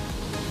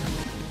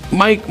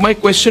 My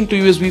question to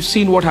you is: we've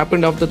seen what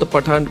happened after the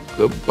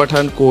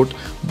Pathankot,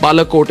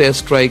 Balakot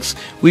airstrikes.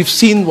 We've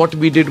seen what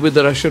we did with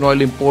the Russian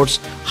oil imports,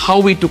 how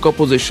we took a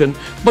position.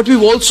 But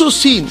we've also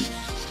seen,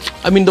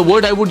 the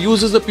word I would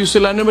use is the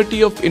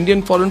pusillanimity of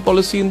Indian foreign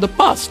policy in the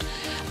past.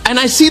 And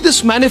I see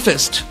this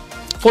manifest.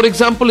 For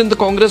example, in the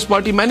Congress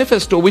Party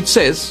manifesto, which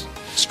says,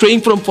 straying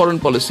from foreign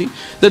policy,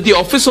 that the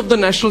office of the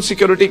National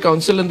Security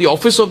Council and the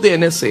office of the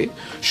NSA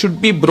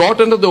should be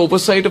brought under the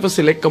oversight of a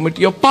select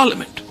committee of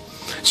Parliament.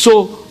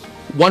 So,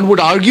 one would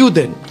argue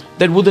then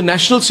that would the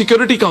National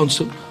Security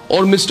Council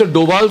or Mr.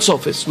 Doval's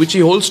office, which he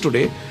holds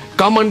today,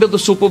 come under the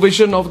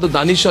supervision of the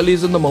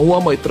Danishalis and the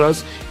Mahua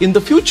Maitras in the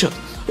future?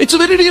 It's a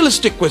very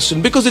realistic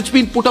question because it's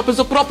been put up as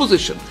a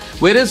proposition,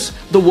 whereas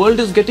the world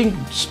is getting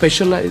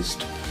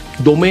specialized,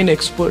 domain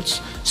experts.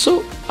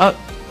 So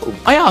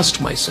I asked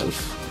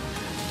myself,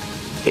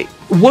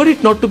 were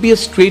it not to be a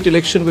straight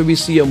election where we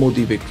see a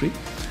Modi victory,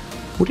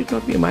 would it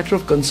not be a matter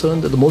of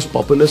concern that the most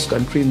populous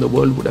country in the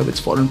world would have its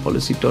foreign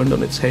policy turned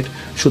on its head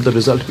should the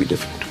result be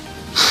different?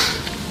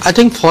 I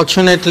think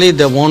fortunately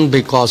there won't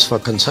be cause for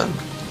concern.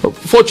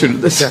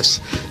 Fortunately. Yes.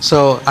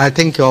 So I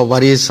think your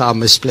worries are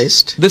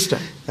misplaced. This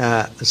time.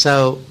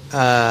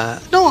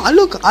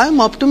 Look,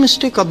 I'm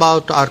optimistic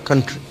about our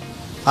country.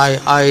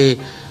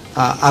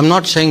 I'm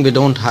not saying we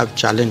don't have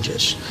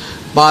challenges,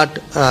 but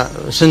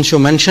since you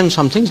mentioned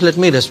some things, let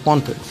me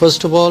respond to it.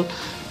 First of all,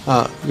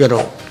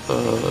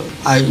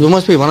 you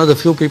must be one of the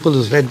few people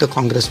who's read the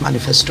Congress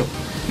manifesto.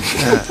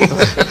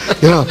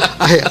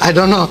 I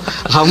don't know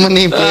how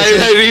many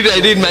places. I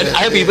read, man.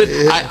 I have even.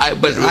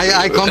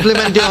 I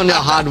compliment you on your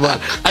hard work.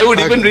 I would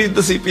even read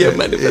the CPM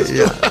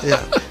manifesto.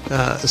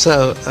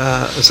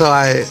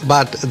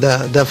 But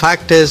the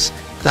fact is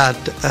that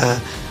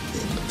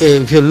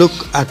if you look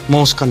at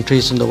most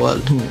countries in the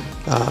world,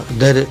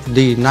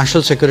 the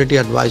National Security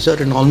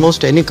Advisor in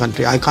almost any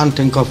country, I can't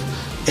think of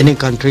any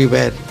country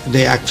where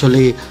they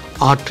actually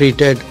are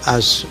treated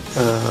as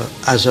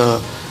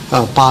a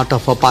part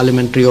of a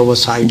parliamentary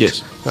oversight.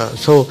 Yes.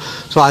 So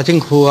I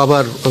think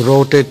whoever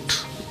wrote it,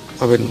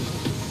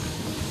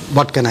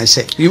 what can I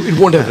say? It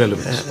won't have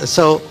relevance.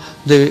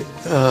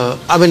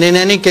 In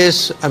any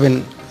case,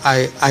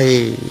 I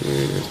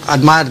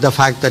admire the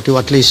fact that you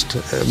at least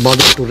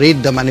bothered to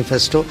read the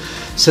manifesto,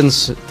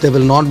 since there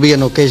will not be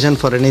an occasion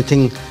for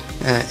anything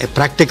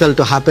practical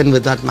to happen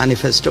with that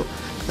manifesto.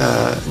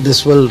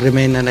 This will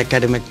remain an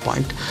academic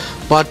point.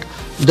 But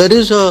there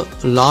is a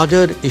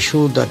larger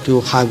issue that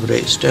you have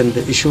raised, and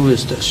the issue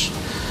is this.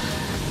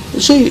 You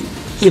see,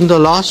 in the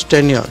last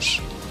 10 years,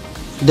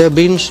 there have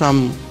been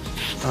some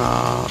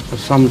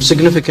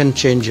significant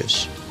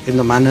changes in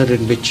the manner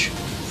in which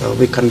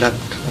we conduct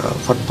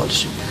foreign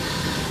policy.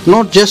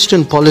 Not just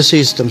in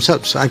policies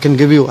themselves. I can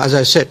give you, as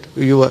I said,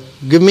 you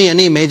give me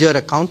any major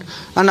account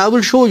and I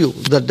will show you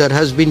that there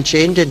has been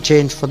change, and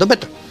change for the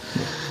better.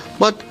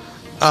 But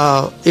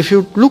if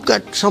you look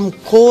at some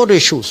core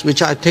issues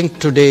which I think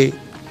today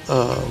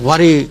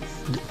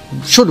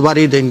should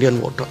worry the Indian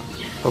voter.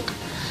 Okay.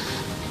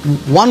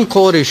 One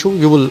core issue,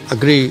 you will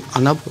agree,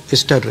 Anab,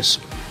 is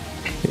terrorism.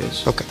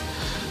 Yes. Okay.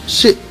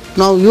 See,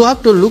 now you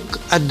have to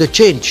look at the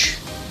change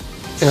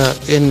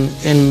in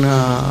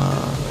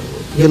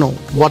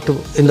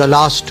the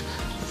last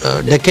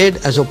decade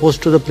as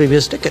opposed to the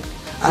previous decade.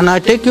 And I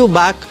take you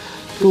back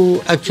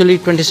to actually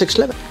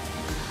 26/11.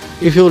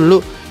 If you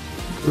look,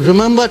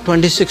 remember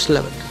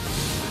 26/11.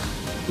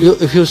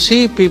 If you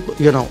see people,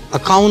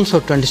 accounts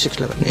of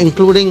 26/11,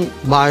 including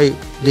by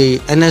the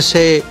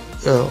NSA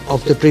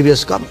of the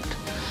previous government,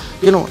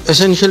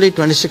 essentially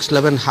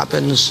 26/11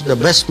 happens, the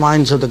best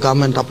minds of the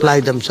government apply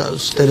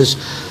themselves. There is,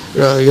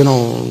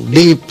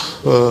 deep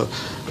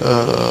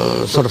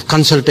sort of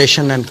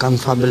consultation and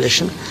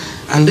confabulation,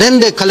 and then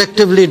they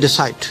collectively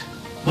decide.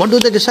 What do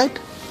they decide?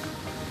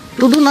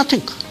 To do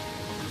nothing.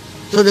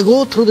 So they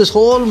go through this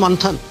whole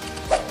manthan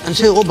and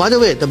say, oh, by the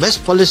way, the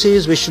best policy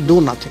is we should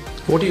do nothing.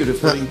 What are you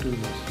referring to?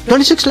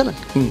 26/11.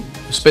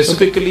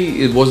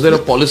 Specifically, was there a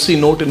policy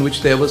note in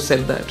which they ever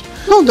said that?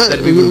 No,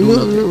 that we will do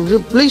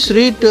nothing? Please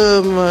read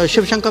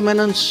Jaishankar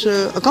Menon's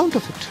account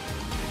of it.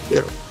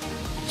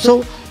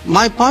 So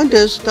my point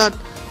is that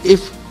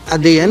if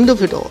at the end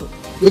of it all,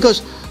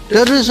 because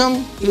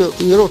terrorism,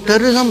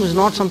 terrorism is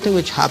not something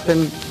which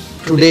happened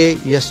today,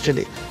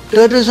 yesterday.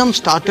 Terrorism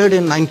started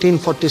in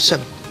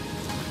 1947,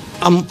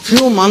 a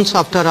few months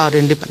after our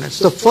independence.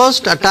 The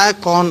first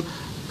attack on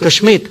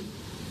Kashmir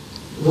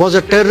was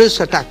a terrorist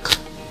attack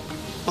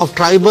of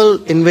tribal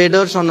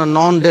invaders on a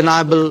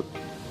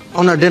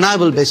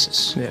deniable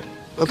basis. Yeah.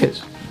 Okay.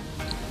 Yes.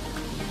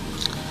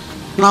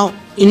 Now,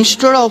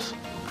 instead of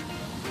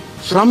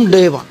from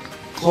day one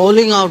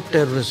calling out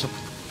terrorism,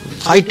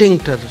 fighting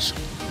terrorism,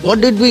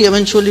 what did we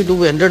eventually do?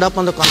 We ended up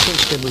on the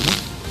conference table, no?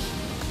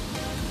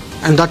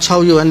 And that's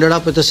how you ended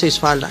up with a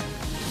ceasefire line.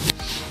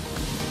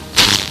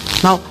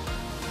 Now,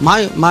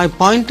 my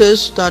point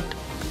is that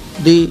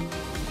the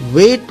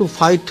way to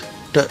fight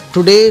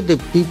today, the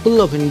people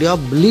of India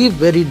believe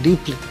very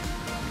deeply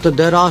that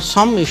there are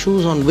some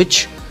issues on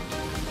which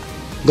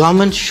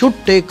government should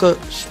take a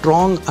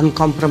strong,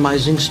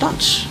 uncompromising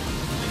stance.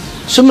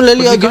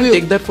 Similarly, but we can't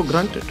take that for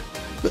granted.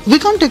 We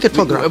can't take it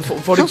for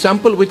granted. For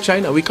example, with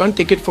China, we can't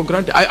take it for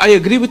granted. I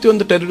agree with you on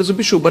the terrorism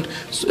issue, but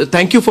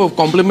thank you for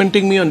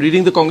complimenting me on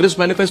reading the Congress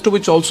manifesto,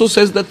 which also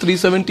says that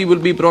 370 will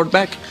be brought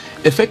back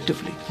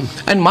effectively.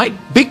 And my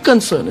big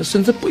concern is,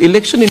 since the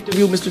election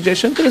interview, Mr.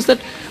 Jaishankar, is that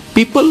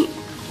people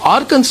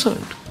are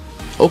concerned.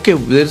 Okay,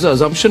 there is an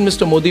assumption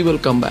Mr. Modi will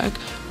come back,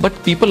 but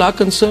people are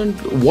concerned,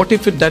 what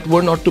if that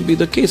were not to be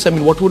the case? I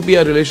mean, what would be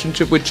our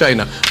relationship with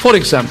China? For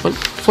example,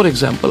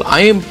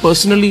 I am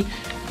personally,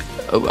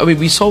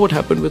 we saw what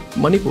happened with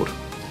Manipur.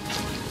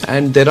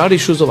 And there are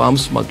issues of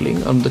arms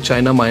smuggling on the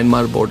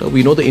China-Myanmar border.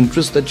 We know the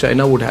interest that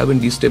China would have in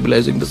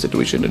destabilizing the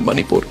situation in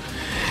Manipur.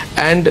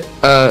 And,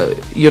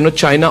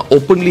 China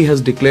openly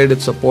has declared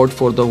its support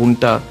for the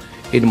junta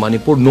in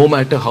Manipur, no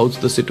matter how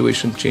the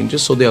situation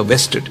changes. So they are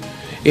vested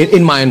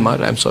in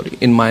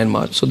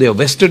Myanmar. So they are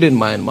vested in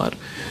Myanmar.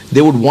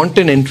 They would want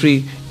an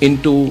entry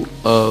into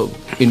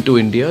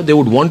India. They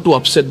would want to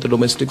upset the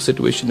domestic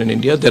situation in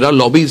India. There are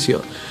lobbies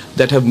here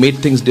that have made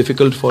things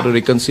difficult for a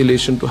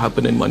reconciliation to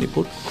happen in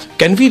Manipur.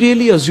 Can we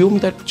really assume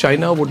that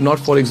China would not,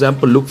 for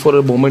example, look for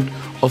a moment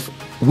of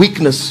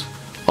weakness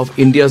of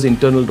India's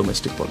internal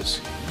domestic policy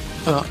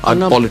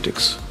and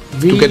politics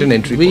to get an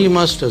entry point? We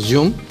must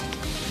assume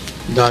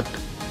that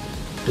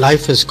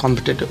life is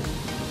competitive.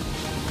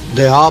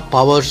 There are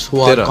powers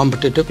who are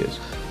competitive, yes.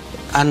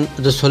 And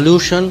the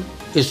solution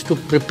is to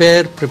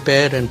prepare.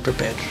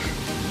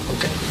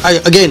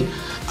 Okay.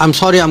 I'm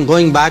sorry I'm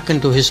going back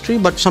into history,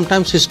 but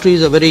sometimes history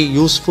is a very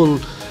useful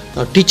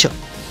teacher.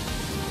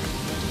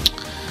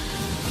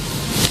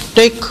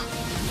 Take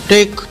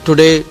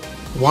today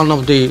one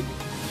of the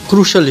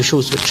crucial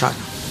issues with China,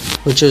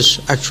 which is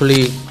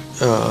actually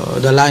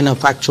the line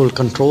of actual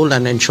control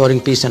and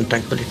ensuring peace and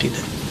tranquility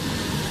there.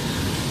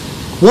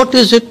 What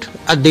is it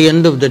at the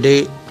end of the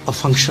day a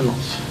function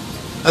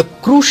of? A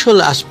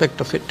crucial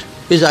aspect of it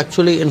is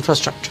actually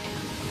infrastructure.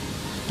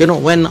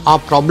 When our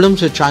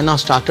problems with China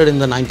started in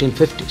the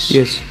 1950s,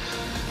 yes,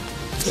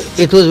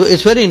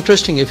 it's very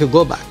interesting if you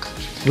go back.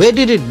 Where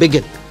did it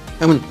begin?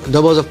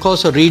 There was of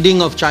course a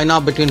reading of China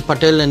between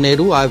Patel and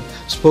Nehru. I've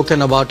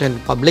spoken about in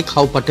public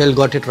how Patel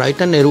got it right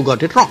and Nehru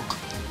got it wrong.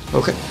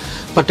 Okay.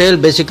 Patel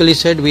basically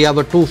said we have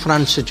a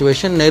two-front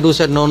situation. Nehru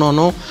said no,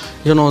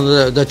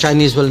 the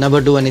Chinese will never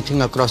do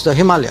anything across the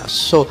Himalayas.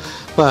 So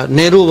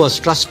Nehru was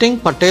trusting,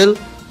 Patel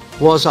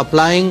was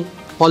applying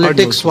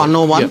politics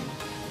 101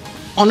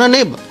 on a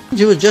neighbor.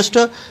 He was just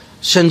a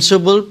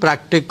sensible,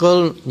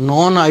 practical,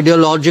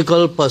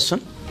 non-ideological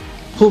person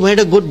who made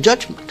a good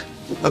judgment.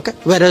 Okay?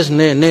 Whereas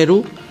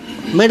Nehru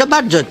made a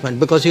bad judgment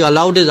because he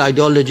allowed his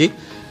ideology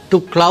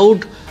to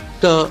cloud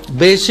the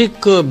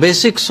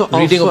basics of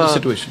reading of the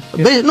situation.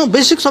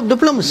 Basics of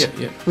diplomacy,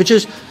 which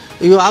is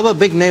you have a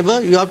big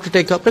neighbor, you have to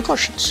take your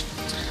precautions.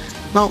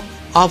 Now,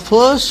 our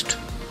first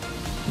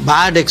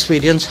bad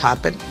experience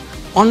happened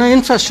on an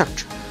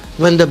infrastructure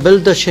when they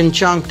built the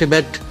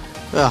Xinjiang-Tibet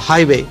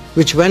highway,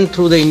 which went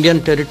through the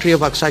Indian territory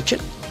of Aksai Chin.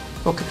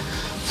 Okay.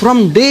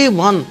 From day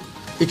one,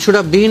 it should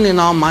have been in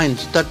our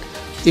minds that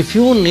if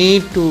you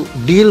need to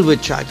deal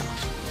with China,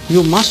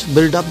 you must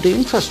build up the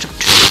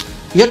infrastructure.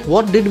 Yet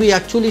what did we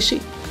actually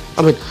see?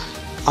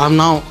 I'm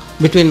now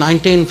between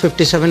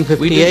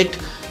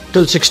 1957-58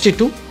 till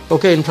 62,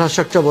 Okay,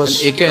 infrastructure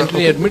was... And A.K.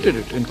 Antony admitted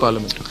it in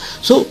Parliament.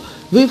 So,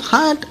 we've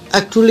had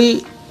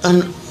actually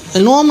an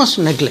enormous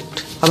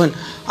neglect. I mean,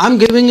 I'm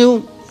giving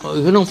you,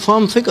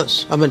 firm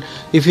figures. I mean,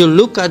 if you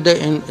look at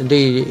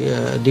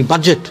the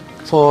budget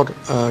for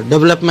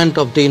development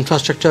of the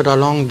infrastructure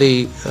along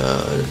the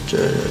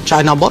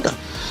China border,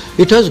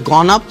 it has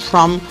gone up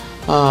from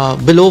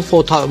below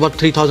about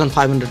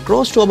 3,500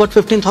 crores to about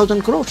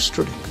 15,000 crores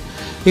today.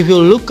 If you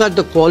look at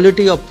the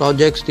quality of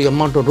projects, the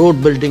amount of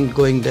road building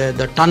going there,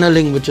 the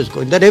tunneling which is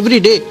going there, every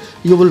day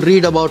you will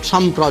read about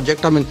some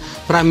project. I mean,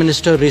 Prime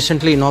Minister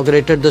recently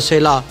inaugurated the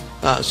Sela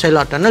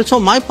tunnel. So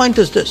my point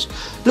is this.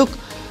 Look,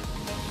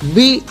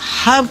 we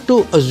have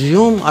to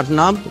assume,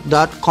 Arnab,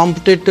 that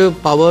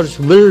competitive powers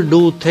will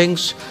do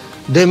things.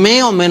 They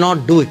may or may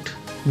not do it.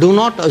 Do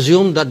not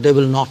assume that they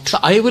will not. So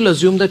I will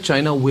assume that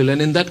China will,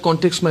 and in that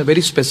context, my very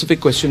specific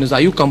question is,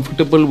 are you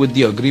comfortable with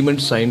the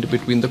agreement signed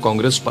between the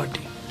Congress party?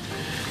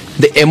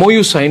 The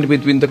MOU signed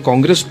between the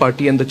Congress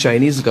party and the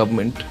Chinese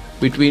government,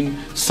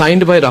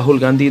 signed by Rahul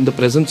Gandhi in the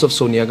presence of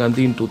Sonia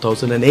Gandhi in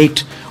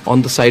 2008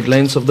 on the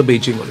sidelines of the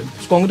Beijing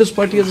Olympics. Congress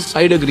party has a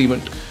side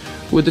agreement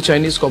with the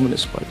Chinese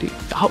Communist Party.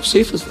 How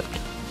safe is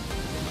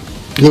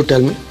that? You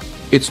tell me.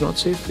 It's not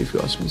safe, if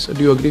you ask me, sir.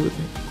 Do you agree with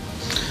me?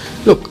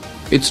 Look,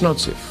 it's not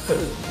safe.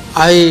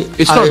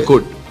 It's not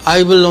good.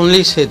 I will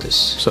only say this.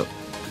 Sir.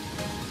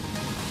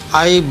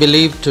 I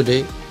believe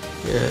today,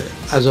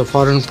 as a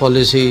foreign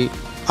policy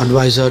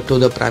advisor to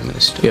the Prime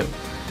Minister,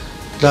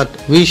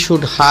 that we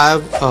should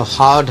have a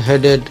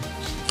hard-headed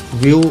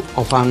view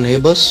of our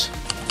neighbors,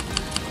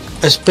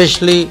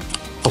 especially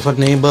of a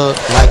neighbor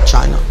like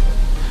China.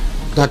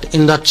 That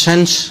in that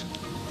sense,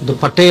 the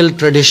Patel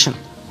tradition,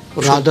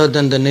 rather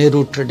than the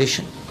Nehru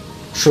tradition,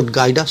 should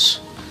guide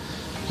us.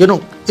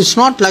 It's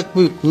not like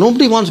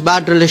nobody wants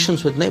bad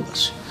relations with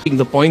neighbors.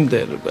 The point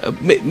there,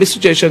 Mr.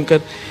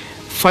 Jaishankar,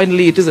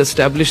 finally it is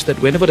established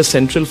that whenever a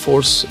central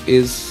force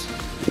is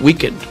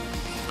weakened,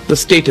 the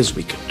state is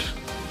weakened.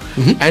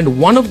 And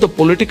one of the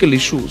political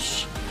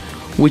issues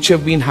which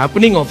have been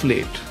happening of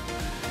late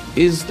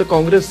is the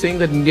Congress saying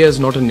that India is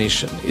not a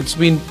nation. It's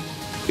been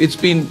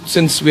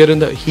since we are in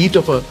the heat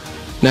of a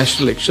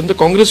national election, the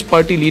Congress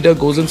party leader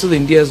goes and says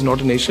India is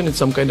not a nation, it's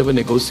some kind of a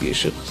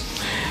negotiation.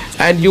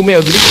 And you may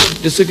agree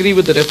or disagree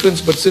with the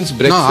reference, but since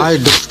Brexit... No, I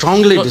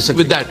strongly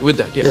disagree. With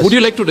that, yeah. Yes. Would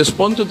you like to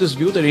respond to this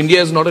view that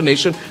India is not a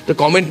nation? The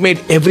comment made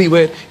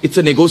everywhere, it's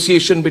a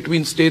negotiation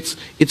between states,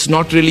 it's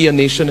not really a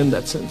nation in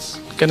that sense.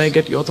 Can I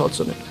get your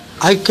thoughts on it?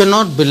 I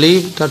cannot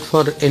believe that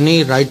for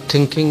any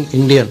right-thinking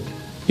Indian,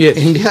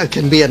 India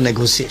can be a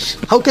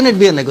negotiation. How can it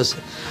be a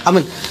negotiation? I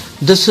mean,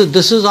 this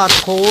is our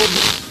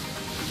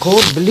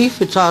core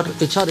belief, it's our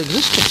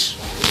existence.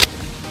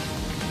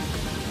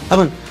 I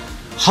mean,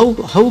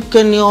 how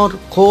can your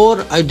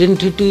core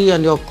identity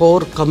and your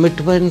core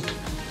commitment,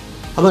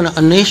 I mean,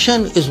 a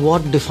nation is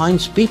what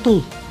defines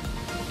people,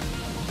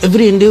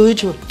 every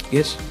individual.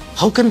 Yes.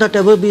 How can that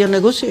ever be a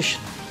negotiation?